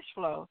cash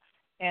flow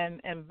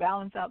and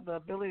balance out the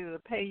ability to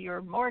pay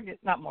your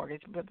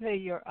pay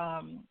your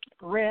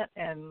rent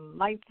and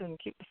lights and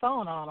keep the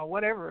phone on or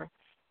whatever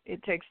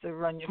it takes to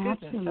run your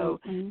business. So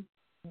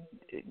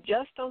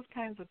just those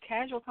kinds of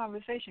casual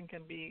conversation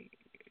can be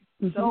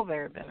so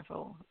very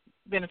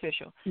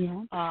beneficial.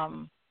 Yeah.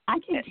 I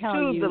can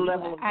tell you to the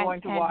level of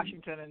going to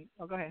Washington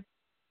and go ahead.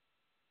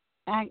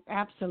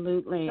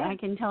 Absolutely. Sure. I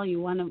can tell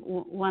you one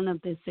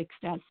of the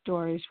success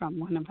stories from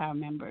one of our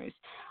members.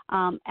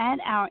 At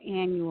our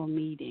annual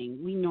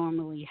meeting, we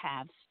normally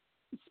have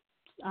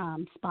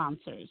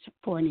sponsors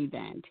for an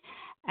event.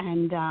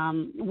 And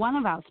one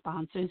of our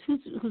sponsors,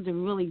 who's a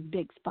really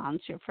big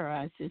sponsor for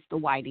us, is the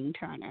Whiting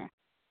Turner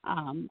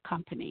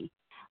company.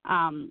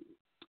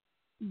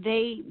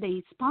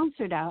 They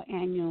sponsored our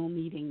annual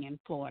meeting in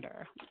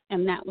Florida,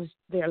 and that was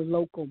their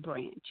local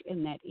branch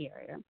in that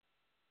area.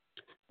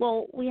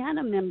 Well, we had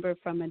a member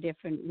from a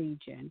different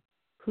region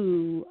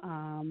who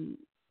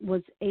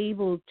was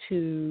able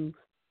to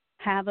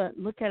have a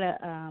look at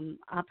an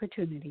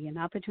opportunity. An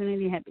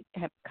opportunity had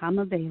come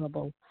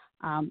available,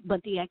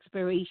 but the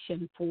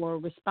expiration for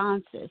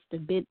responses, the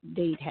bid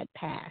date had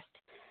passed.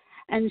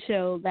 And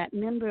so that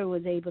member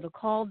was able to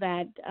call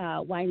that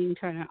Whiting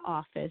Turner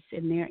office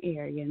in their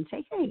area and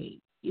say, hey,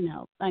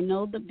 I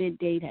know the bid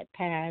date had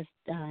passed,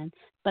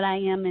 but I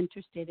am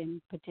interested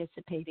in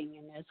participating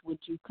in this. Would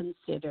you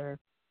consider,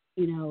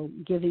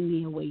 giving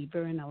me a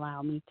waiver and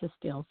allow me to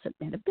still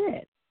submit a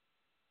bid.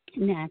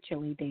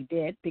 Naturally, they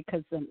did,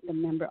 because the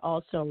member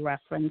also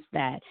referenced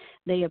that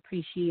they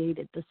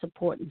appreciated the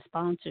support and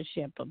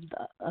sponsorship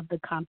of the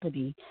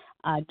company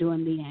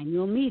during the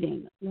annual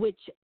meeting,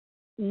 which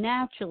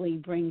naturally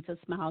brings a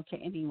smile to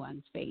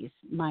anyone's face.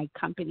 My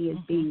company is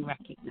being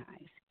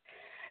recognized.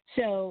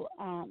 So,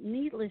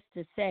 needless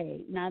to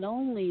say, not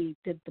only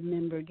did the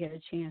member get a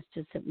chance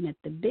to submit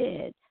the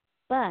bid,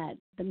 but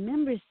the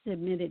member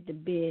submitted the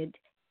bid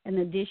an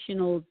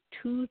additional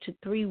 2 to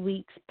 3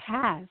 weeks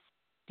past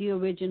the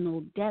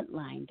original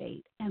deadline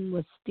date and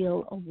was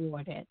still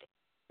awarded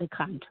the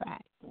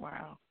contract.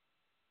 Wow.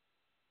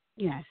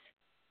 Yes.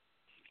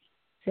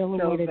 Still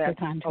awarded the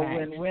contract. So that's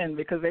a win-win,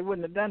 because they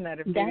wouldn't have done that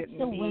if they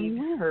didn't need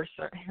her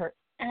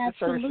the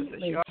services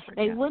that she offered.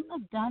 They wouldn't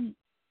have done,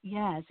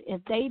 yes,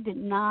 if they did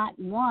not,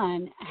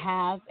 one,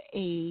 have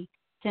a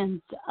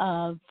sense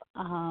of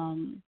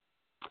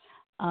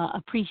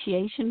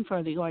appreciation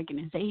for the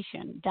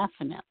organization,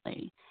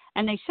 definitely.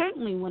 And they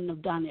certainly wouldn't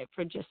have done it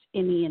for just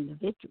any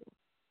individual.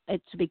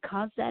 It's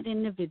because that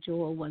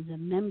individual was a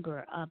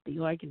member of the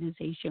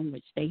organization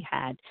which they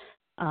had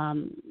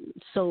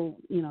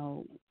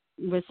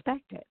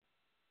respected.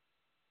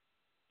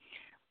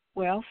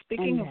 Well,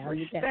 speaking of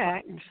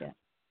respect,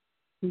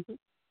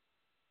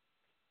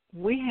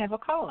 we have a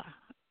caller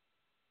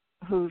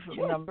whose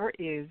number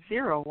is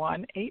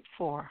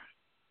 0184.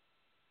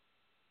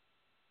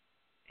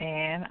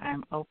 And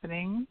I'm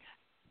opening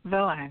the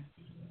line.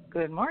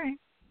 Good morning.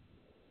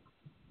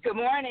 Good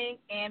morning,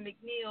 Ann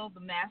McNeil, the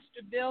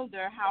Master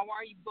Builder. How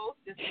are you both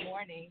this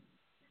morning?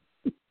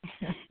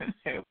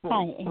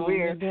 Hi, Ann.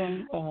 We're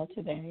doing well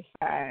today.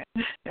 I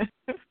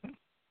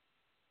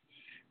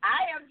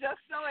am just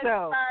so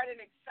inspired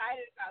and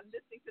excited about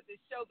listening to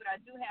this show, but I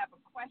do have a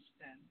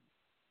question.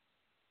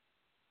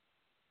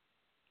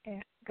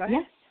 Yeah, go ahead.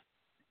 Yes.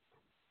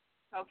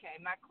 Okay,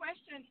 my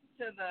question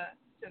to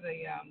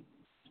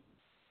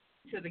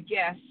the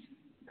guest,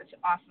 such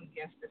an awesome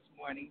guest this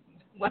morning,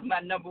 one of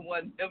my number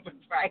one members,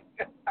 right?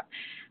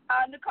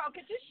 Nicole,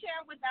 could you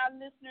share with our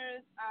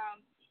listeners,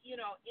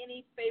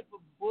 any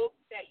favorite book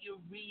that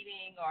you're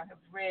reading or have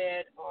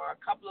read, or a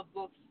couple of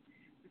books?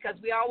 Because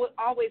we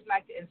always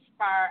like to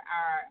inspire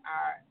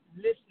our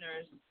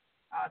listeners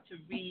to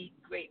read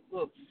great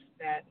books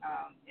that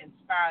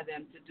inspire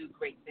them to do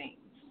great things.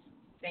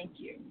 Thank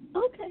you.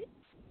 Okay.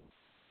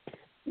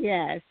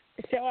 Yes.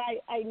 So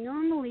I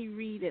normally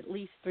read at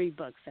least 3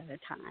 books at a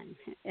time.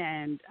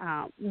 And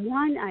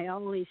one, I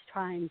always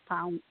try and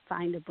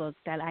find a book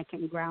that I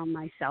can ground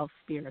myself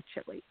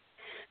spiritually.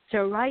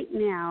 So right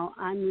now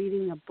I'm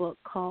reading a book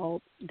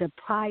called The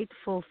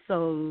Prideful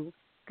Soul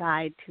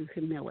Guide to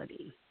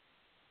Humility.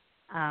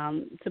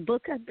 It's a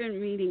book I've been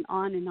reading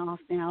on and off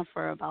now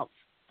for about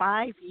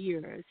 5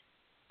 years.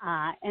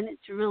 And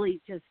it's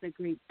really just a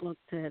great book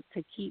to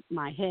keep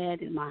my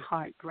head and my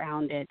heart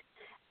grounded,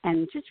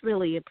 and just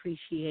really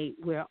appreciate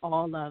where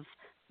all of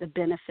the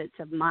benefits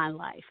of my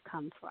life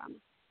come from.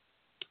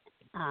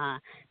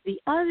 The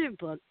other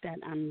book that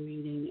I'm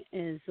reading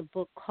is a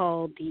book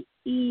called The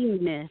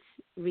E-Myth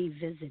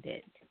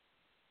Revisited.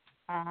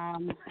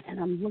 And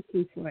I'm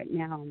looking for it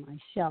now on my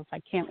shelf.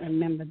 I can't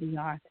remember the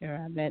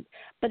author of it,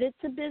 but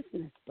it's a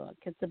business book.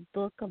 It's a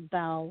book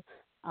about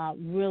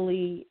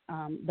really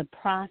the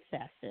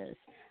processes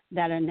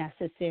that are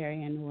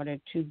necessary in order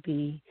to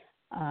be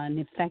an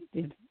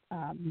effective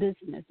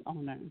business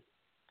owner.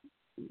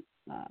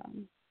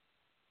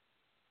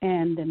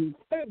 And then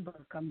the third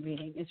book I'm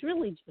reading is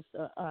really just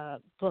a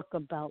book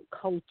about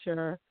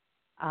culture,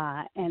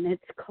 and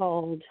it's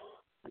called,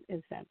 what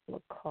is that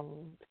book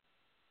called?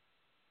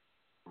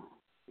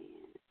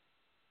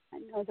 I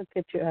know the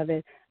picture of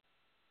it.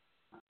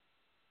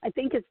 I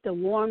think it's The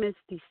Warmest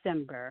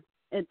December.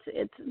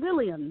 It's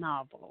really a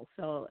novel.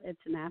 So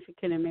it's an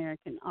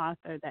African-American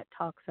author that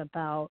talks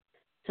about,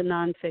 it's a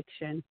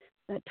nonfiction,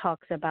 that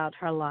talks about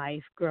her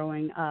life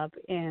growing up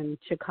in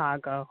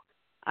Chicago.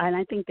 And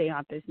I think the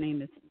author's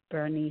name is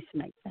Bernice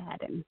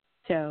McFadden.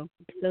 So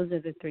those are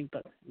the 3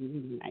 books I'm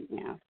reading right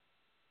now.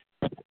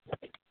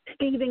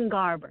 Stephen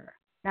Garber,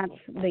 that's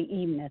The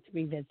E-Myth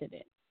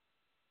Revisited.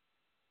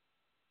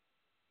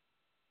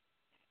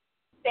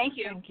 Thank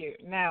you. Thank you.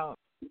 Now,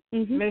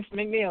 Ms.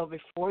 McNeil,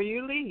 before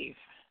you leave,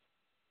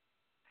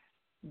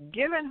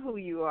 given who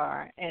you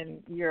are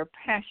and your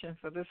passion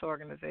for this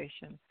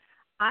organization,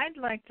 I'd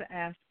like to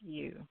ask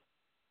you,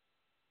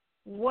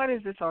 what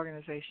is this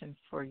organization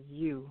for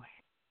you,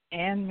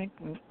 Ann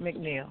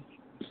McNeil?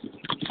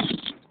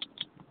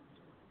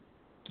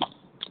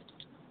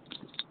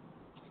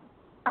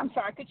 I'm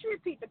sorry, could you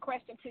repeat the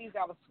question, please?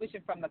 I was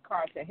switching from the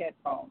car to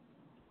headphones.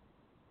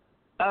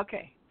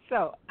 Okay,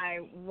 so I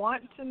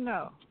want to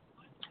know,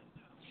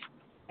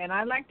 and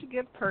I like to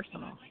get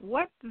personal,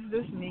 what does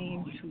this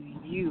mean to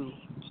you,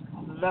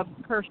 the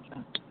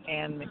person,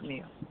 Ann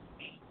McNeil?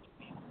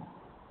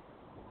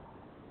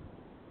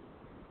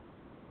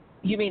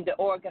 You mean the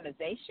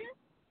organization?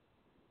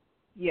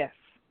 Yes.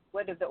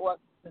 What does the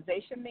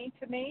organization mean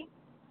to me?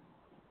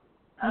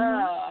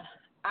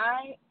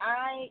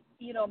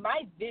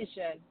 my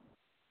vision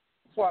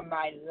for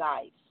my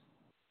life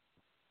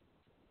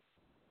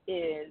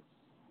is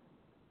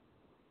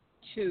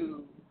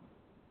to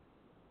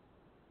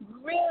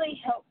really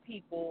help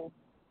people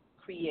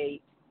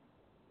create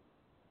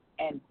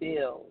and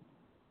build,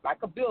 like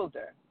a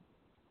builder,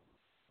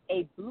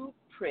 a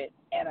blueprint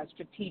and a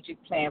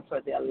strategic plan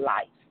for their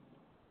life.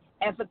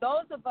 And for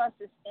those of us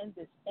that's in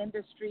this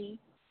industry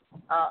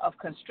of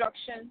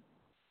construction,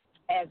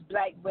 as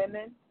Black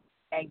women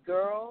and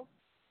girls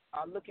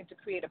are looking to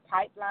create a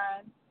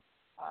pipeline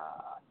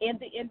in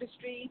the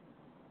industry,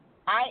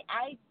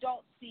 I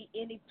don't see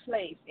any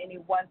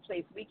one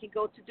place we can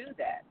go to do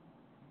that.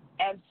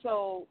 And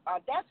so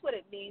that's what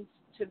it means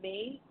to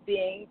me,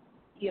 being,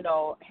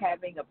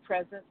 having a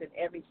presence in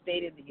every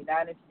state in the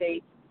United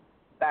States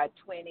by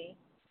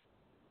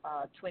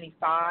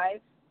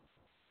 2025,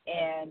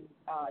 and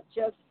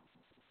just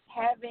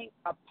having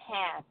a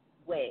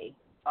pathway,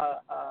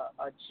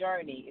 a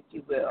journey, if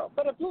you will,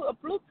 but a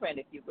blueprint,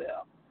 if you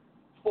will,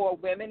 for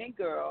women and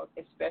girls,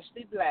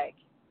 especially Black,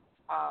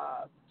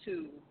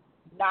 to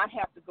not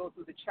have to go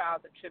through the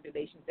trials and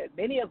tribulations that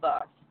many of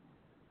us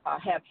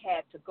have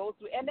had to go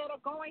through and that are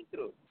going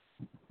through.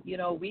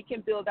 We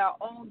can build our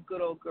own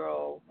good old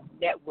girl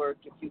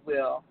network, if you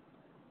will,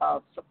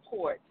 of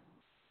support,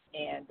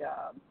 and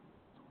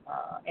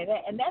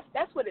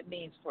that's what it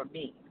means for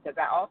me, because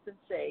I often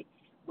say,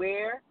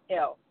 where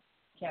else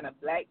can a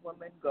Black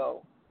woman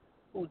go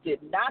who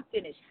did not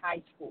finish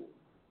high school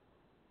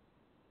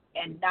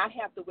and not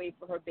have to wait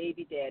for her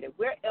baby daddy?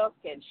 Where else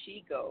can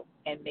she go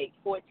and make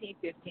 $14,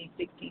 $15,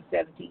 $16, $17, $18,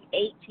 $19,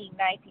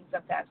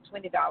 sometimes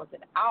 $20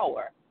 an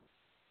hour?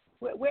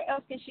 Where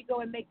else can she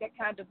go and make that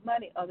kind of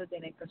money other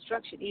than in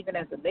construction, even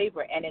as a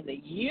laborer? And in the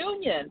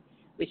union,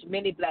 which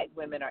many Black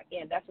women are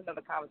in, that's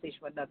another conversation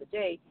for another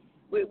day.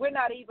 We're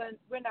not even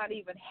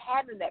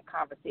having that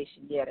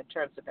conversation yet in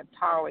terms of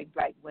empowering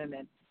Black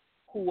women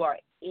who are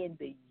in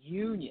the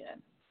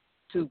union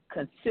to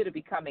consider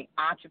becoming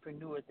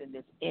entrepreneurs in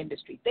this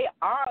industry. They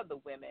are the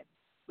women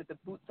with the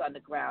boots on the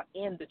ground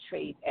in the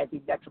trades as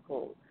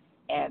electrical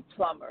and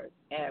plumbers.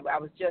 And I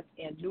was just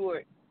in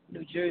Newark,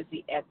 New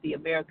Jersey at the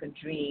American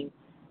Dream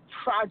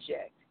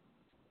Project.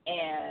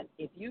 And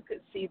if you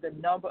could see the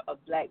number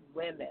of Black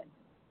women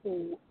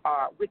who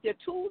are with their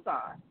tools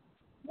on,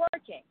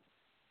 working,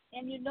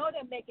 and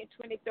they're making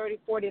 $20, $30,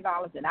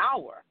 $40 an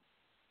hour.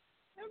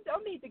 They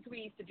don't need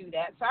degrees to do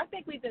that. So I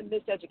think we've been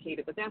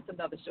miseducated, but that's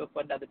another show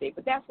for another day.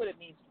 But that's what it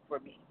means for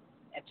me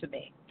and to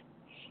me.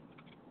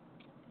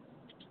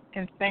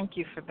 And thank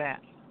you for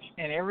that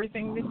and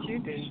everything that you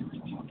do.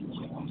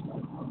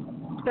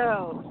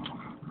 So,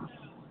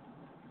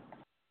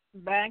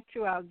 back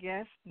to our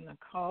guest,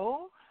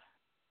 Nicole.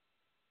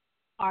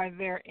 Are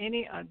there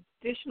any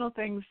additional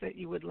things that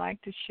you would like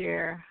to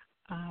share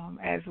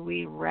as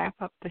we wrap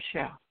up the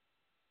show?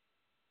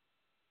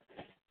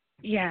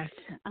 Yes.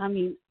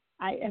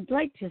 I'd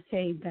like to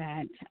say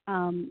that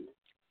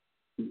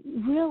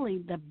really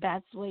the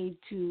best way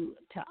to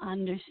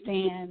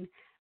understand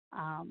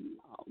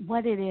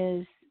what it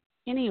is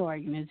any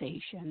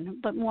organization,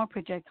 but more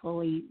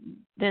particularly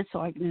this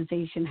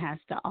organization has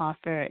to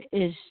offer,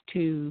 is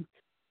to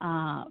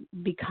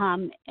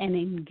become an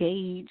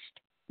engaged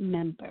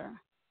member.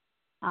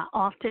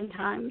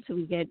 Oftentimes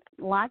we get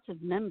lots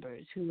of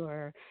members who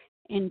are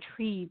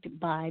intrigued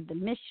by the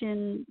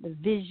mission, the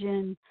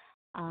vision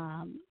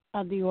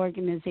of the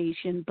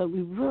organization, but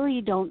we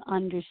really don't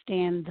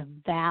understand the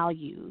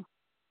value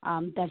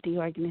that the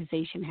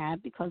organization has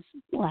because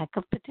lack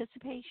of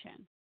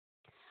participation.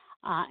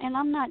 And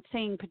I'm not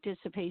saying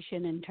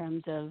participation in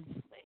terms of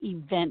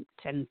events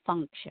and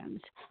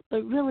functions,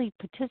 but really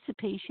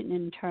participation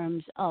in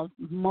terms of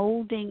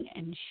molding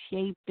and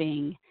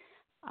shaping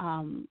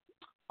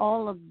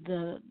all of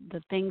the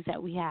things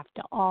that we have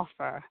to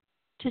offer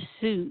to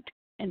suit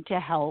and to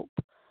help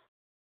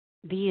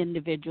the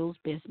individual's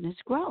business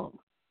grow.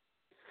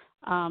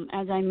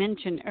 As I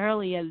mentioned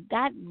earlier,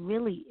 that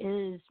really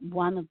is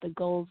one of the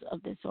goals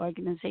of this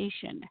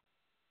organization.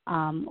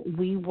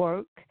 We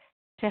work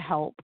to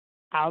help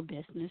our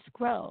business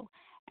grow.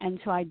 And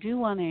so I do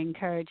want to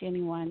encourage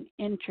anyone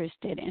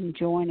interested in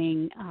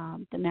joining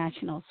the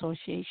National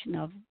Association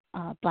of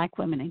Black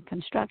Women in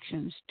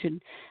Construction to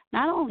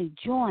not only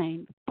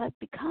join, but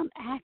become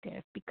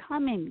active,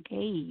 become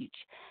engaged,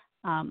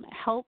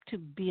 help to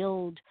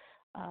build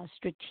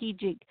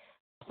strategic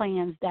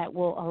plans that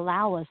will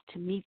allow us to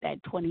meet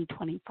that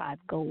 2025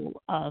 goal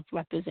of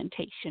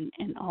representation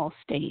in all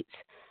states.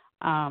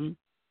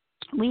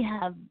 We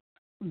have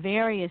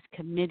various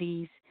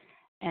committees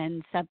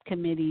and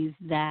subcommittees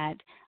that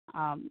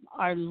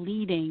are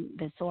leading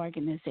this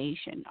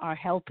organization, are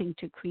helping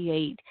to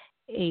create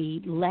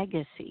a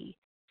legacy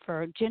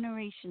for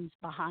generations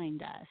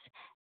behind us.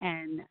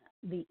 And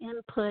the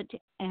input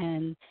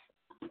and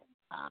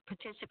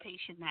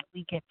participation that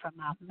we get from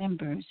our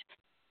members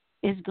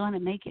is going to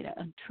make it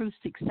a true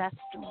success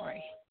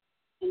story.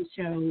 And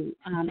so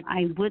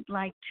I would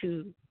like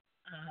to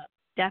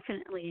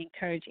definitely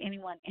encourage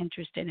anyone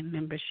interested in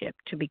membership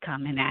to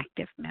become an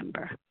active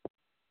member.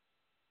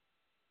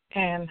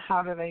 And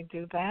how do they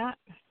do that?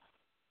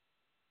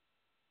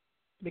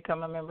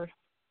 Become a member?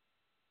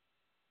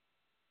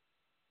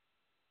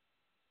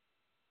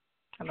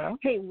 Hello?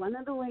 Hey, one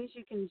of the ways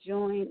you can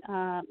join,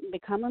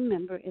 become a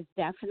member is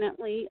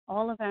definitely,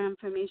 all of our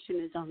information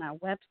is on our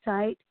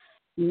website,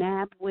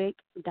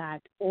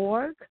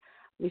 NABWIC.org.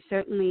 We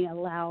certainly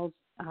allow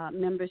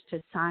members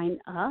to sign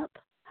up.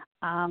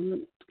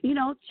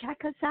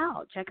 Check us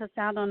out. Check us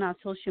out on our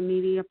social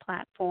media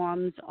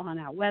platforms, on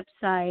our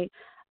website,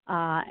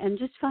 and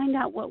just find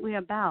out what we're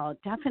about.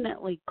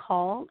 Definitely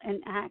call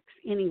and ask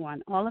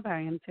anyone. All of our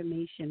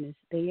information is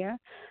there.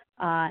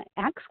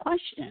 Ask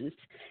questions,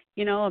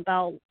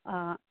 about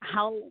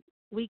how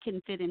we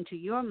can fit into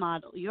your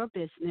model, your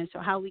business,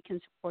 or how we can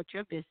support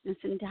your business,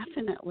 and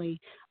definitely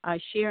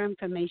share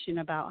information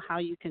about how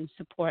you can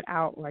support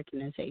our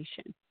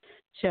organization.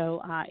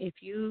 So if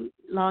you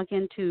log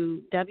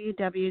into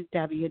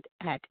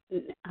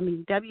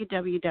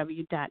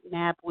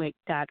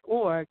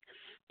www.nabwic.org,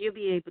 you'll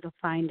be able to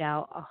find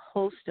out a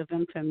host of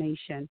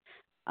information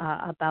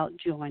about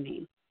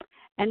joining.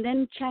 And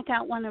then check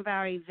out one of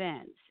our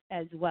events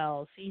as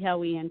well. See how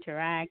we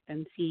interact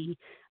and see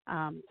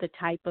the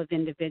type of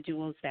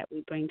individuals that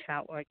we bring to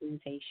our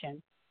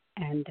organization,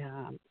 and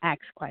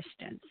ask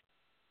questions.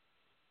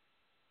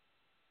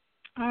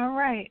 All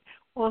right.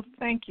 Well,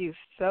 thank you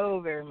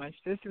so very much.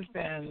 This has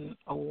been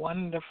a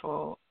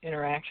wonderful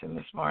interaction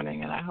this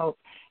morning, and I hope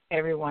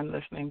everyone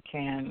listening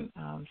can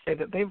say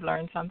that they've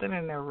learned something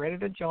and they're ready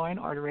to join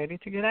or ready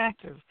to get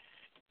active.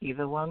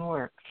 Either one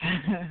works,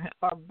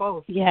 or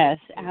both. Yes,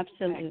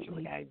 absolutely.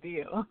 Actually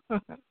ideal.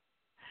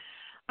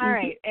 All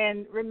right,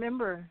 and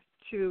remember,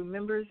 to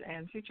members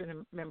and future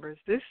members,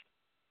 this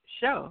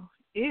show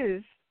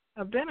is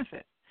a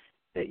benefit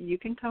that you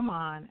can come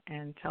on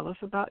and tell us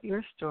about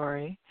your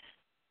story,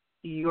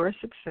 your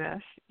success,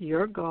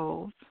 your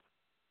goals,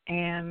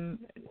 and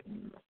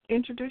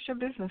introduce your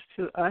business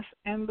to us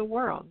and the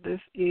world.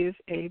 This is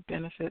a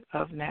benefit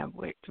of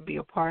NABWIC, to be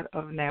a part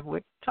of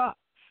NABWIC Talks,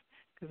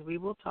 because we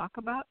will talk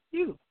about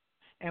you,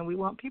 and we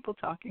want people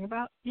talking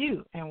about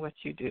you and what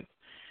you do.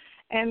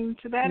 And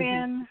to that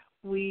end,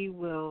 we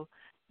will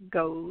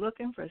go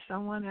looking for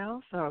someone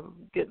else or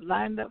get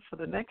lined up for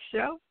the next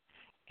show,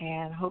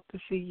 and hope to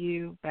see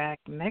you back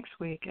next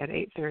week at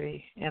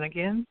 8:30. And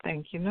again,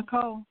 thank you,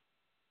 Nicole.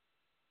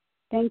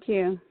 Thank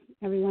you.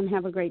 Everyone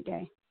have a great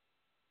day.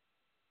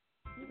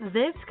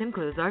 This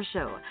concludes our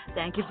show.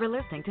 Thank you for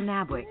listening to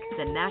NABWIC,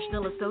 the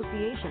National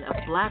Association of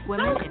Black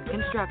Women in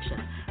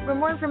Construction. For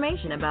more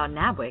information about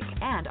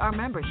NABWIC and our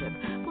membership,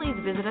 please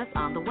visit us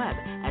on the web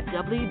at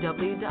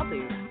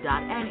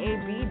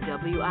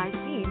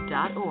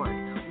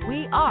www.nabwic.org.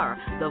 We are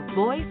the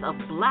voice of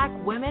Black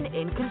women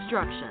in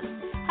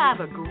construction. Have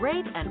a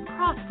great and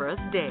prosperous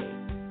day.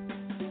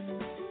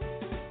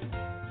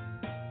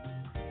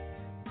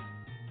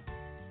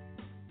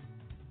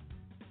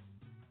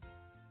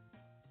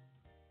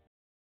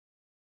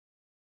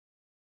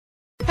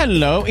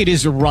 Hello, it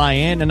is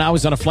Ryan, and I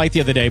was on a flight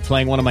the other day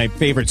playing one of my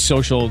favorite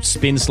social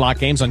spin slot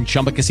games on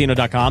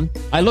ChumbaCasino.com.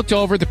 I looked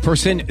over at the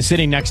person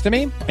sitting next to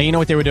me, and you know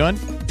what they were doing?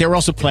 They were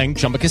also playing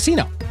Chumba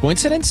Casino.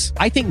 Coincidence?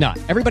 I think not.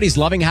 Everybody's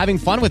loving having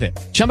fun with it.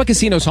 Chumba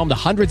Casino is home to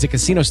hundreds of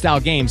casino-style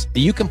games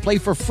that you can play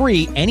for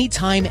free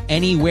anytime,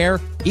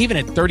 anywhere, even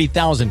at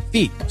 30,000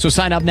 feet. So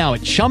sign up now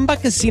at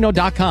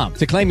ChumbaCasino.com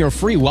to claim your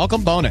free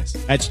welcome bonus.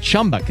 That's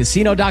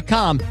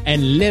ChumbaCasino.com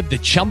and live the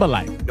Chumba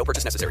life. No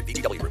purchase necessary.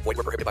 VGW. Void where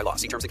prohibited by law.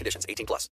 See terms and conditions. 18+.